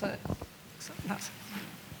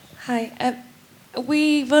 Hi.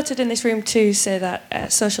 We voted in this room to say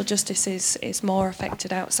that social justice is more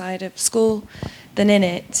affected outside of school than in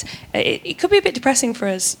it. It could be a bit depressing for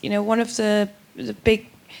us. You know, one of the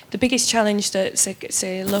biggest challenge that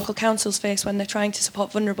say local councils face when they're trying to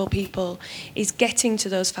support vulnerable people is getting to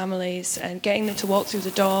those families and getting them to walk through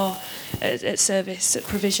the door at service at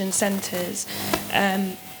provision centres.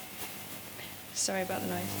 Sorry about the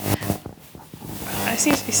noise. I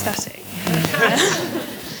seem to be static.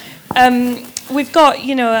 We've got,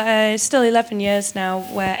 still 11 years now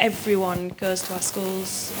where everyone goes to our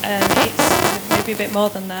schools. It's maybe a bit more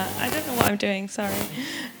than that. I don't know what I'm doing, sorry.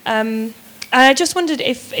 And I just wondered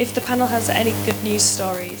if the panel has any good news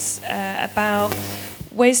stories about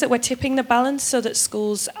ways that we're tipping the balance so that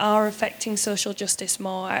schools are affecting social justice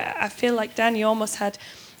more. I feel like, Dan, you almost had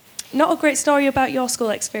not a great story about your school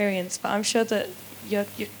experience, but I'm sure that you're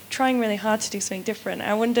trying really hard to do something different.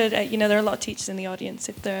 I wondered, there are a lot of teachers in the audience,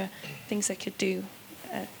 if there are things they could do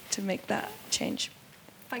to make that change.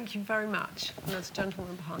 Thank you very much. And there's a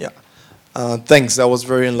gentleman behind. Yeah. Thanks. That was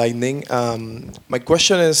very enlightening. My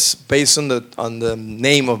question is based on the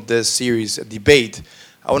name of this series, Debate.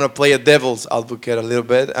 I want to play a devil's advocate a little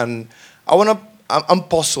bit, and I'm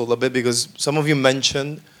puzzled a bit because some of you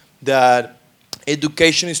mentioned that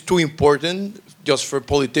education is too important just for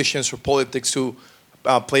politicians or politics to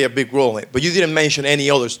play a big role in it. But you didn't mention any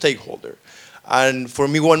other stakeholder. And for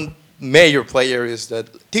me, one major player is the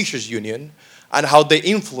teachers' union and how they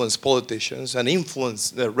influence politicians and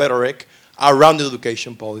influence the rhetoric around the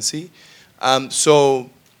education policy. So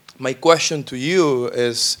my question to you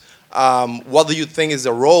is, what do you think is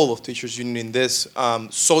the role of teachers' union in this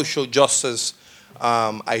social justice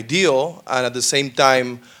ideal? And at the same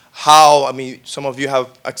time, some of you have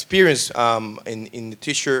experience in the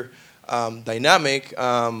teacher dynamic.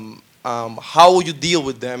 How would you deal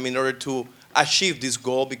with them in order to achieve this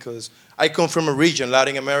goal? Because I come from a region,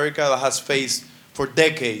 Latin America, that has faced for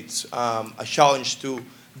decades a challenge to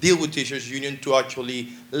deal with teachers' union to actually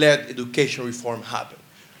let education reform happen.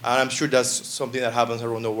 And I'm sure that's something that happens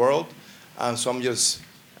around the world. So I'm just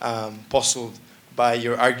puzzled by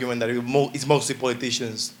your argument that it's mostly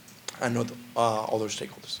politicians and not other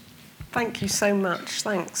stakeholders. Thank you so much.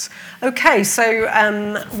 Thanks. Okay,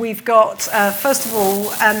 so we've got, first of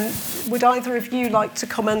all, would either of you like to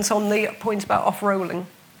comment on the point about off-rolling?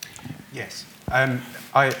 Yes.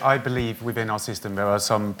 I believe within our system there are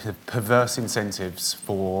some perverse incentives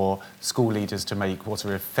for school leaders to make what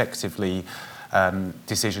are effectively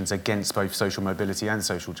decisions against both social mobility and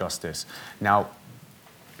social justice. Now,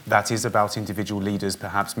 that is about individual leaders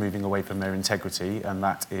perhaps moving away from their integrity, and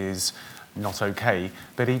that is not okay.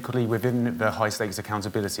 But equally, within the high-stakes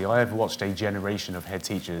accountability, I have watched a generation of head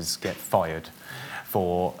teachers get fired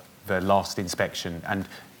for the last inspection. And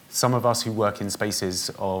some of us who work in spaces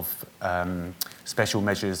of special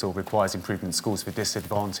measures or requires improvement schools for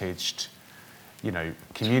disadvantaged,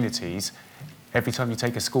 communities, every time you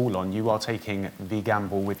take a school on, you are taking the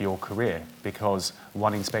gamble with your career, because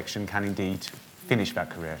one inspection can indeed finish that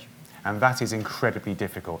career. And that is incredibly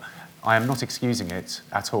difficult. I am not excusing it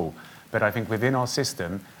at all, but I think within our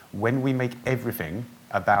system, when we make everything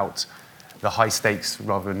about the high stakes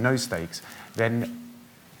rather than no stakes, then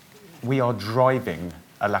we are driving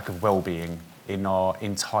a lack of well-being in our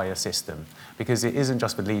entire system. Because it isn't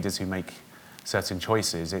just the leaders who make certain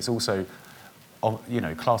choices, it's also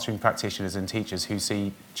classroom practitioners and teachers who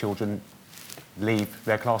see children leave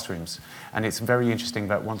their classrooms. And it's very interesting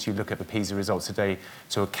that once you look at the PISA results today,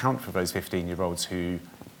 to account for those 15-year-olds who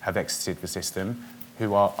have exited the system,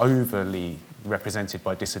 who are overly represented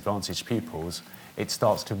by disadvantaged pupils, it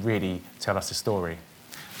starts to really tell us a story.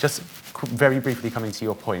 Just very briefly coming to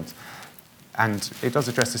your point, and it does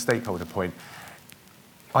address the stakeholder point,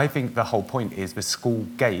 I think the whole point is the school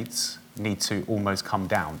gates need to almost come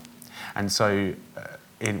down. And so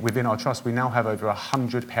within our trust, we now have over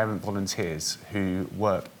 100 parent volunteers who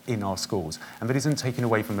work in our schools. And that isn't taken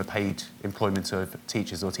away from the paid employment of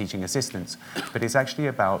teachers or teaching assistants, but it's actually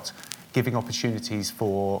about giving opportunities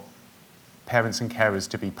for parents and carers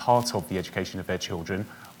to be part of the education of their children,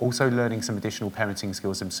 also learning some additional parenting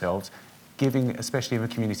skills themselves, giving, especially in the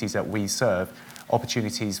communities that we serve,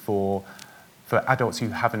 opportunities for adults who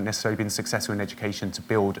haven't necessarily been successful in education to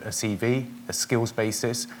build a CV, a skills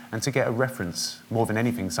basis, and to get a reference more than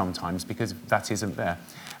anything sometimes, because that isn't there.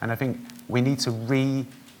 And I think we need to re-look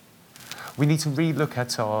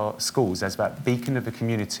at our schools as that beacon of the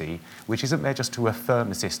community, which isn't there just to affirm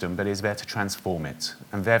the system, but is there to transform it.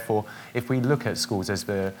 And therefore, if we look at schools as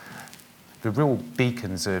the real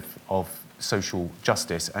beacons of social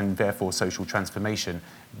justice and therefore social transformation,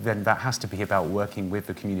 then that has to be about working with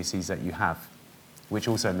the communities that you have, which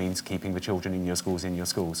also means keeping the children in your schools.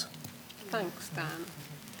 Thanks,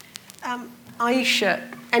 Dan. Aisha,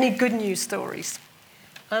 any good news stories?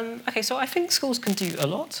 Okay, so I think schools can do a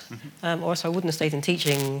lot, or else I wouldn't have stayed in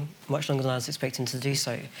teaching much longer than I was expecting to do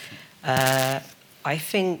so. I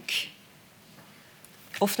think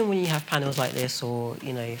often when you have panels like this, or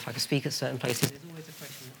if I could speak at certain places, there's always a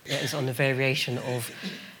question that is on the variation of,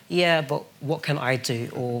 yeah, but what can I do?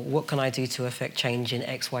 Or what can I do to affect change in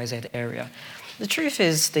X, Y, Z area? The truth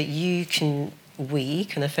is that we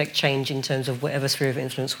can affect change in terms of whatever sphere of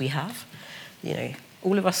influence we have. You know,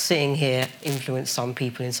 all of us sitting here influence some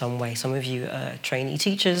people in some way. Some of you are trainee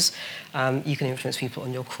teachers. You can influence people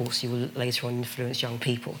on your course. You will later on influence young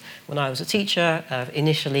people. When I was a teacher,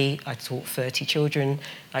 initially I taught 30 children.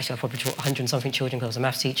 Actually, I probably taught 100-something children because I was a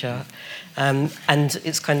maths teacher. And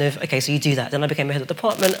it's kind of, okay, so you do that. Then I became a head of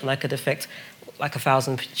department and I could affect like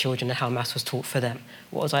 1,000 children and how maths was taught for them.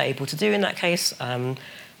 What was I able to do in that case?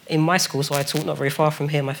 In my school, so I taught not very far from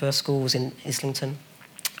here, my first school was in Islington.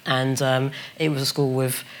 And it was a school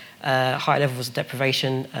with high levels of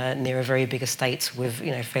deprivation near a very big estate with, you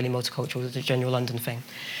know, fairly multicultural, the general London thing.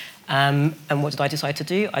 And what did I decide to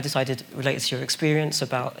do? I decided, related to your experience,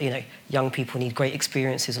 about, you know, young people need great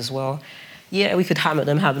experiences as well. Yeah, we could hammer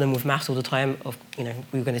them with maths all the time. You know,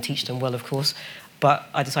 we were going to teach them well, of course. But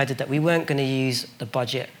I decided that we weren't going to use the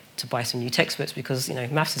budget to buy some new textbooks because, you know,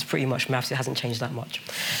 maths is pretty much maths. It hasn't changed that much.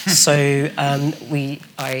 So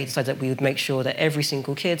I decided that we would make sure that every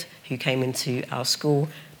single kid who came into our school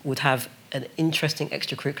would have an interesting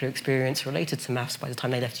extracurricular experience related to maths by the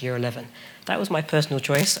time they left year 11. That was my personal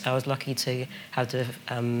choice. I was lucky to have the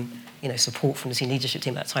you know, support from the senior leadership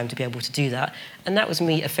team at that time to be able to do that. And that was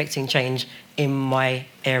me affecting change in my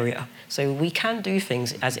area. So we can do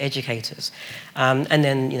things as educators. And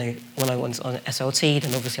then, you know, when I was on SLT,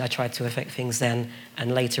 then obviously I tried to affect things then,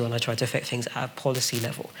 and later on I tried to affect things at a policy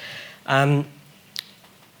level.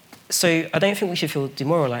 So I don't think we should feel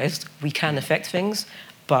demoralised. We can affect things,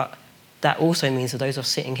 but that also means that those of us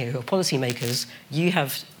sitting here who are policymakers, you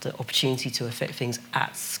have the opportunity to affect things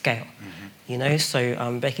at scale. You know,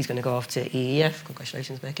 so Becky's going to go off to EEF,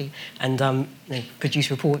 congratulations, Becky, and you know,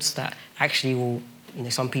 produce reports that actually will, you know,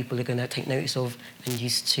 some people are going to take notice of and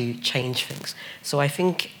use to change things. So I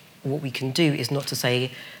think what we can do is not to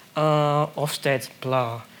say, Ofsted,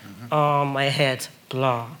 blah, my head,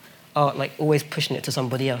 blah, like always pushing it to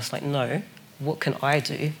somebody else. Like, no, what can I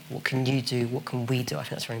do? What can you do? What can we do? I think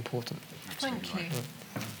that's very important. Thank you.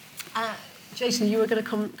 Jason, you were going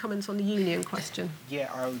to comment on the union question.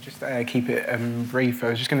 Yeah, I'll just keep it brief. I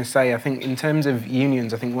was just going to say, I think in terms of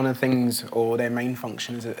unions, I think one of the things, or their main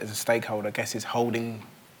function as a stakeholder, I guess, is holding,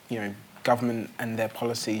 you know, government and their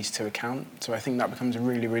policies to account. So I think that becomes a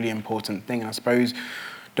really, really important thing. And I suppose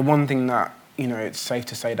the one thing that, you know, it's safe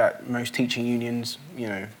to say that most teaching unions, you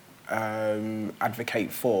know,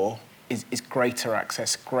 advocate for is greater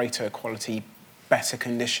access, greater quality, better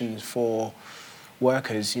conditions for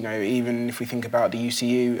workers. You know, even if we think about the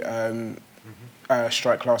UCU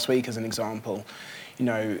strike last week as an example, you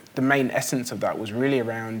know, the main essence of that was really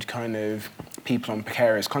around kind of people on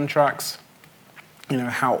precarious contracts, you know,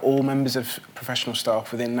 how all members of professional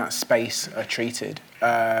staff within that space are treated,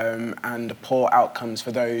 and the poor outcomes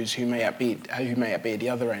for those who may be at the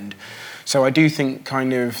other end. So I do think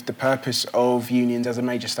kind of the purpose of unions as a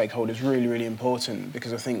major stakeholder is really, really important,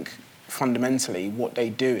 because I think fundamentally what they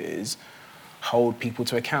do is hold people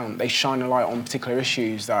to account. They shine a light on particular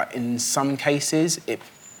issues that in some cases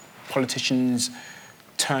politicians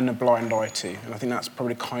turn a blind eye to. And I think that's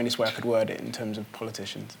probably the kindest way I could word it in terms of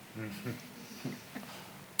politicians.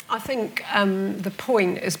 I think the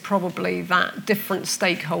point is probably that different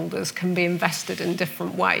stakeholders can be invested in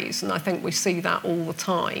different ways, and I think we see that all the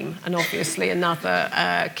time. And obviously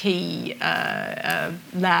another key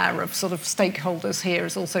layer of sort of stakeholders here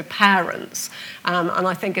is also parents, and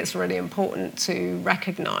I think it's really important to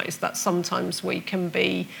recognise that sometimes we can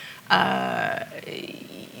be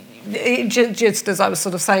just as I was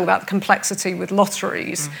sort of saying about the complexity with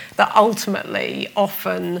lotteries, that ultimately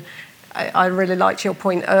often, I really liked your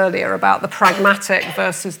point earlier about the pragmatic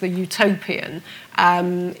versus the utopian,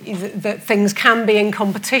 that things can be in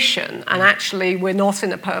competition, and actually we're not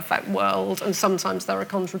in a perfect world, and sometimes there are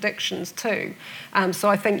contradictions too. So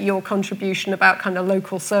I think your contribution about kind of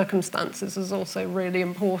local circumstances is also really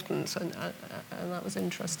important, and that was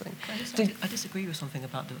interesting. I disagree with something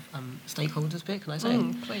about the stakeholders bit, can I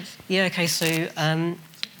say? Please. Yeah, okay, so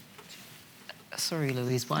sorry,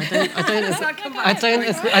 Louise, but I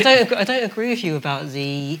don't agree with you about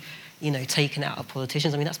the, you know, taking out of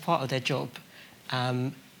politicians. I mean, that's part of their job,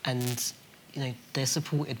 and you know, they're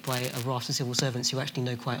supported by a raft of civil servants who actually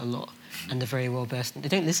know quite a lot and they're very well versed. They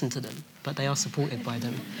don't listen to them, but they are supported by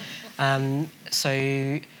them. And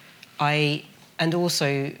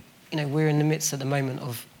also, you know, we're in the midst at the moment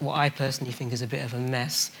of what I personally think is a bit of a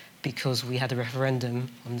mess, because we had a referendum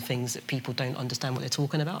on things that people don't understand what they're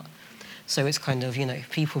talking about. So it's kind of, you know,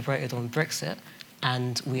 people voted on Brexit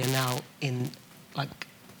and we are now in, like,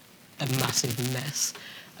 a massive mess.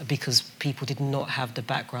 because people did not have the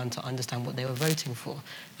background to understand what they were voting for.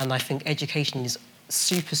 And I think education is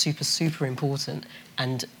super, super, super important,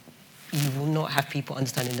 and you will not have people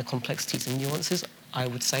understanding the complexities and nuances, I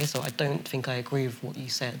would say. So I don't think I agree with what you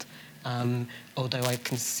said, although I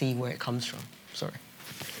can see where it comes from. Sorry.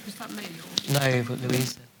 Was that me? No, but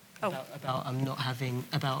Louise, about not having,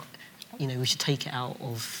 we should take it out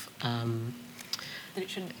of... That it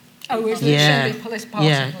shouldn't... it shouldn't be political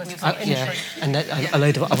yeah, and that a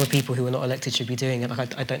load of other people who are not elected should be doing it.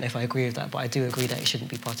 Like, I don't know if I agree with that, but I do agree that it shouldn't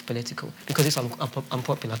be party political because it's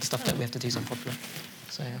unpopular. The stuff that we have to do is unpopular.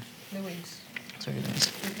 So, Louise. Sorry,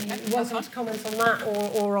 Louise. You want to comment on that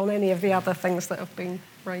or on any of the other things that have been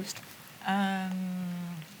raised?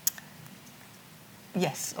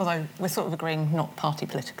 Yes, although we're sort of agreeing not party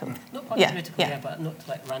political. Not party political, but not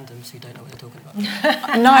like randoms who don't know what they're talking about.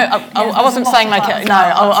 No, I wasn't saying like it. No,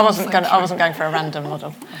 I wasn't going for a random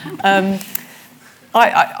model.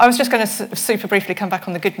 I was just going to super briefly come back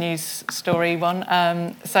on the good news story one.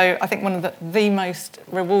 So I think one of the most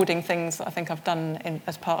rewarding things that I think I've done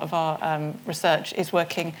as part of our research is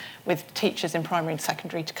working with teachers in primary and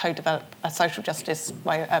secondary to co-develop a social justice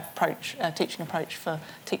teaching approach for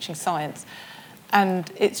teaching science.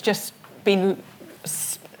 And it's just been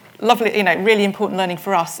lovely, really important learning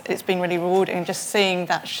for us. It's been really rewarding, and just seeing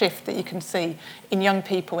that shift that you can see in young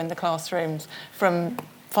people in the classrooms from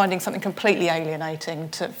finding something completely alienating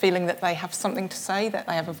to feeling that they have something to say, that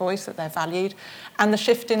they have a voice, that they're valued, and the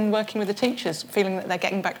shift in working with the teachers, feeling that they're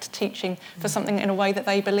getting back to teaching for something in a way that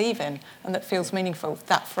they believe in and that feels meaningful.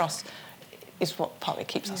 That, for us, is what partly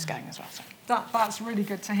keeps us going as well. So. That's really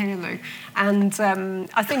good to hear, Lou. And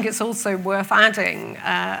I think it's also worth adding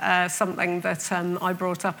something that I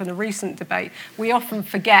brought up in a recent debate. We often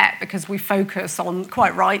forget, because we focus on,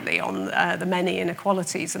 quite rightly, on the many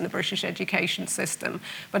inequalities in the British education system.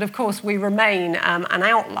 But of course, we remain an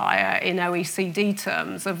outlier in OECD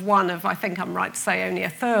terms of one of, I think I'm right to say, only a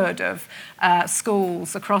third of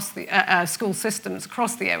schools across the school systems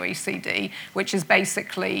across the OECD, which is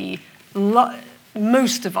basically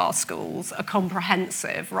most of our schools are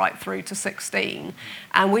comprehensive right through to 16.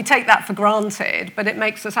 And we take that for granted, but it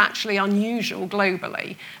makes us actually unusual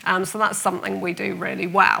globally. So that's something we do really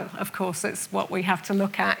well. Of course, it's what we have to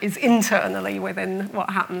look at is internally within what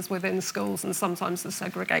happens within schools and sometimes the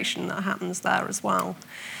segregation that happens there as well.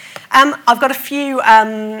 I've got a few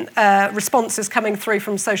responses coming through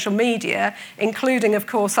from social media, including, of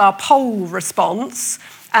course, our poll response.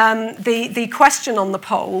 The question on the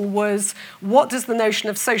poll was, what does the notion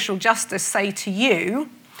of social justice say to you?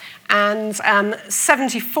 And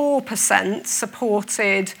 74%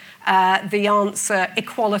 supported the answer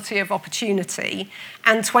equality of opportunity,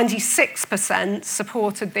 and 26%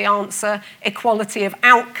 supported the answer equality of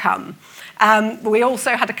outcome. We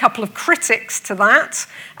also had a couple of critics to that.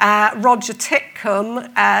 Roger Titcombe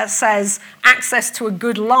says access to a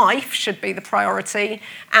good life should be the priority,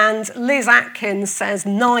 and Liz Atkins says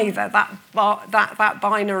neither. That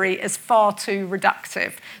binary is far too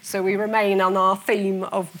reductive. So we remain on our theme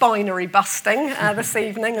of binary busting this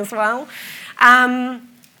evening as well.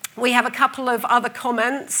 We have a couple of other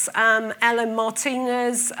comments. Ellen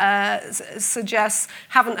Martinez suggests,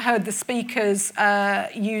 haven't heard the speakers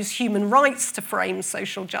use human rights to frame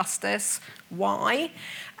social justice. Why?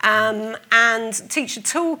 And Teacher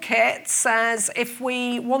Toolkit says, if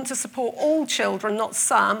we want to support all children, not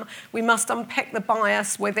some, we must unpick the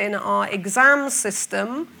bias within our exam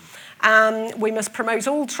system. We must promote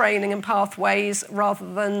all training and pathways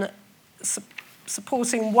rather than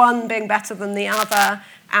supporting one being better than the other.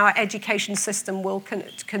 Our education system will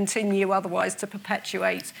continue otherwise to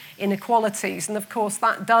perpetuate inequalities. And of course,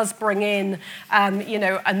 that does bring in,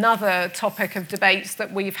 another topic of debates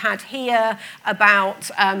that we've had here about,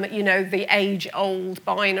 the age-old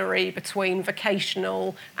binary between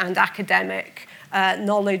vocational and academic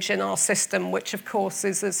knowledge in our system, which of course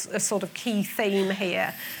is a sort of key theme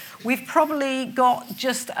here. We've probably got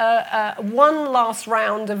just one last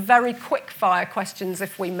round of very quick-fire questions,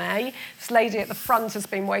 if we may. This lady at the front has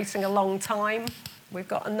been waiting a long time. We've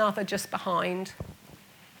got another just behind.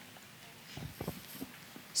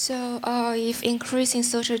 So if increasing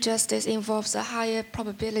social justice involves a higher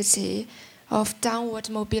probability of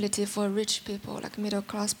downward mobility for rich people, like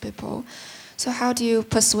middle-class people, so how do you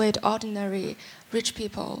persuade ordinary rich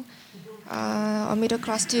people or middle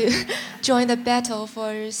class to join the battle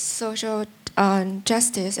for social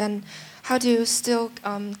justice, and how do you still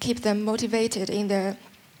keep them motivated in their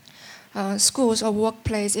schools or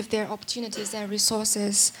workplace if their opportunities and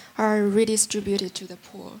resources are redistributed to the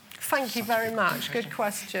poor? Thank you very much. Good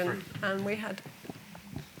question. And we had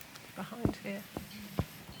behind here.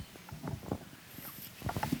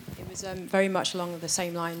 was very much along the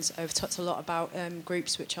same lines. I've talked a lot about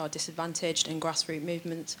groups which are disadvantaged and grassroots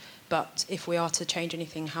movements, but if we are to change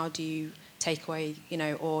anything, how do you take away,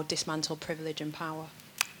 or dismantle privilege and power?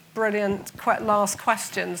 Brilliant last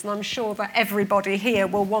questions, and I'm sure that everybody here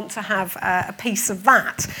will want to have a piece of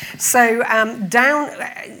that. So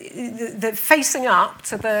facing up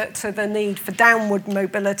to the need for downward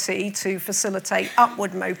mobility to facilitate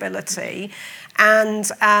upward mobility, and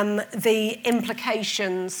the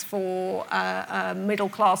implications for middle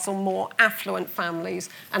class or more affluent families,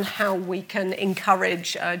 and how we can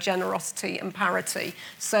encourage generosity and parity.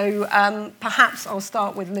 So perhaps I'll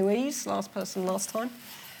start with Louise, last person last time.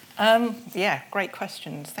 Yeah, great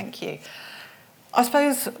questions, thank you. I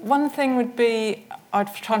suppose one thing would be,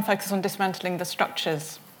 I'd try and focus on dismantling the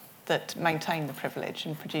structures that maintain the privilege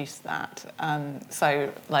and produce that.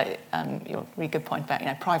 Your really good point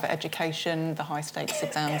about, private education, the high stakes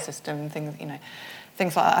exam system, things like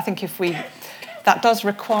that. I think that does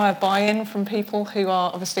require buy-in from people who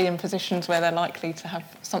are obviously in positions where they're likely to have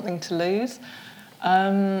something to lose.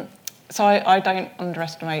 So I don't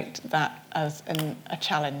underestimate that as a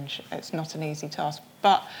challenge. It's not an easy task,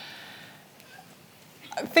 but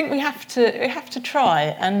I think we have to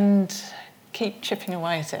try and keep chipping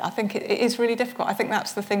away at it. I think it is really difficult. I think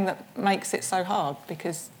that's the thing that makes it so hard,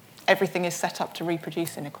 because everything is set up to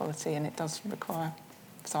reproduce inequality, and it does require.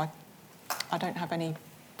 So I don't have any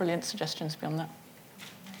brilliant suggestions beyond that.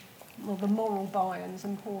 Well, the moral buy-in is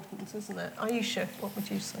important, isn't it? Ayesha, what would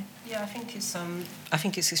you say? Yeah, I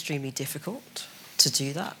think it's extremely difficult to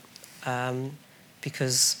do that,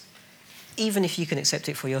 because even if you can accept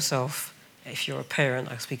it for yourself, if you're a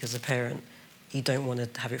parent, I speak as a parent, you don't want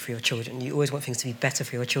to have it for your children. You always want things to be better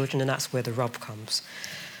for your children, and that's where the rub comes.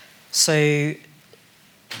 So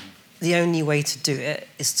the only way to do it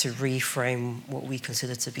is to reframe what we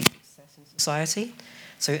consider to be success in society.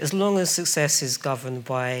 So as long as success is governed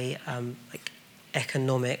by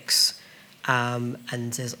economics and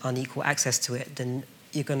there's unequal access to it, then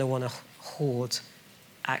you're going to want to hoard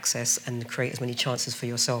access and create as many chances for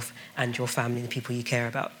yourself and your family and the people you care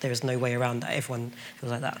about. There is no way around that. Everyone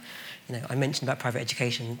feels like that. I mentioned about private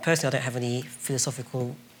education. Personally, I don't have any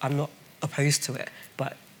I'm not opposed to it,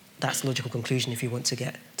 but that's a logical conclusion if you want to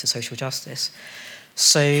get to social justice.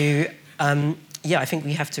 So, I think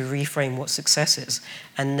we have to reframe what success is.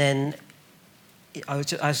 And then,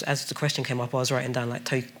 as the question came up, I was writing down,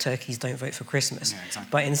 turkeys don't vote for Christmas. Yeah, exactly.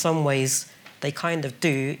 But in some ways, they kind of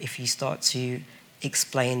do if you start to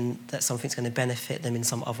explain that something's going to benefit them in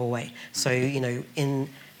some other way. So, in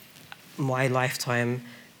my lifetime,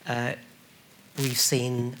 we've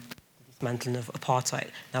seen the dismantling of apartheid.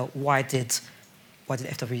 Now, why did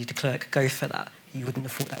F.W. de Klerk go for that? You wouldn't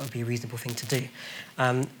have thought that would be a reasonable thing to do.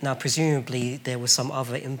 Now, presumably, there was some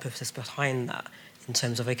other impetus behind that in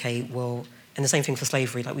terms of, and the same thing for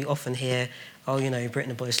slavery. We often hear,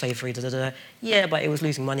 Britain abolished slavery, Yeah, but it was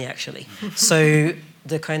losing money, actually. So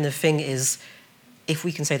the kind of thing is, if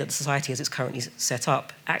we can say that the society as it's currently set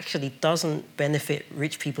up actually doesn't benefit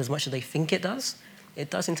rich people as much as they think it does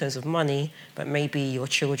in terms of money, but maybe your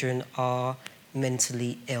children are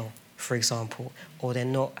mentally ill, for example, or they're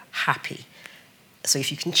not happy. So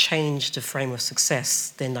if you can change the frame of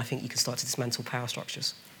success, then I think you can start to dismantle power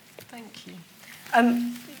structures. Thank you.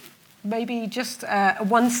 Maybe just a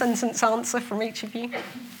one-sentence answer from each of you.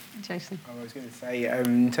 Jason. I was going to say,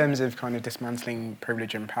 in terms of kind of dismantling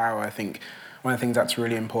privilege and power, I think one of the things that's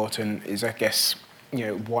really important is,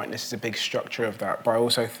 whiteness is a big structure of that, but I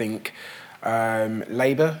also think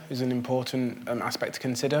labour is an important aspect to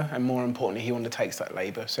consider, and more importantly, who undertakes that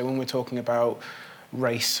labour. So when we're talking about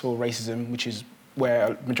race or racism, which is where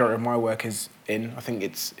a majority of my work is in, I think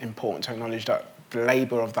it's important to acknowledge that the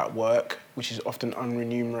labour of that work, which is often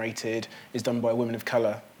unremunerated, is done by women of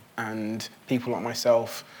colour, and people like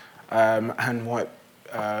myself and white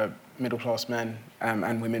middle-class men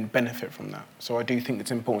and women benefit from that. So I do think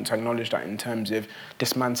it's important to acknowledge that in terms of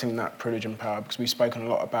dismantling that privilege and power, because we've spoken a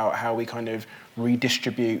lot about how we kind of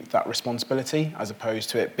redistribute that responsibility as opposed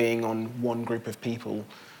to it being on one group of people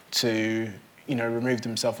to remove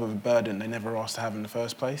themselves of a burden they never asked to have in the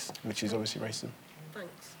first place, which is obviously racism.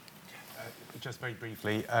 Thanks. Just very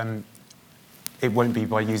briefly, it won't be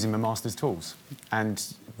by using the master's tools. And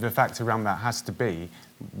the fact around that has to be,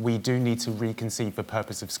 we do need to reconceive the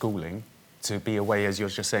purpose of schooling to be away, as you're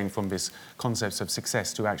just saying, from this concept of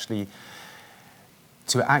success, to actually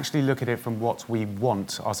look at it from what we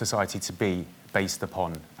want our society to be based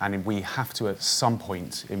upon. And we have to, at some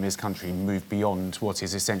point in this country, move beyond what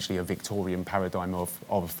is essentially a Victorian paradigm of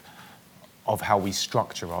how we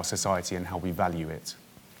structure our society and how we value it.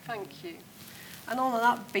 Thank you. And on an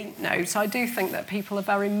upbeat note, I do think that people are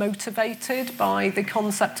very motivated by the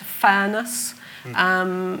concept of fairness.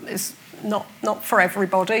 It's not for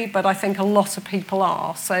everybody, but I think a lot of people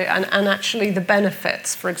are. So, and actually the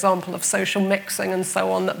benefits, for example, of social mixing and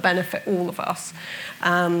so on, that benefit all of us.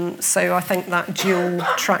 So I think that dual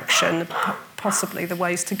traction, possibly the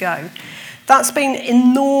ways to go. That's been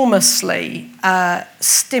enormously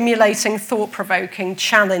stimulating, thought-provoking,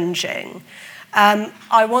 challenging.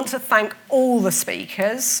 I want to thank all the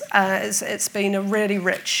speakers. It's been a really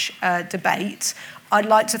rich debate. I'd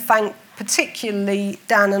like to thank particularly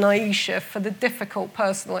Dan and Aisha for the difficult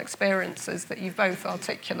personal experiences that you've both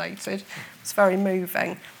articulated. It's very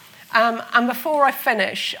moving. And before I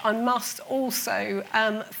finish, I must also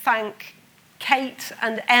thank Kate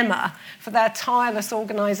and Emma for their tireless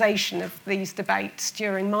organisation of these debates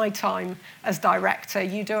during my time as director.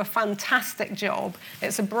 You do a fantastic job.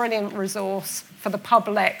 It's a brilliant resource for the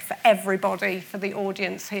public, for everybody, for the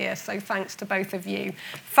audience here. So thanks to both of you.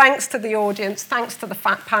 Thanks to the audience. Thanks to the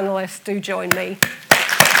panellists. Do join me.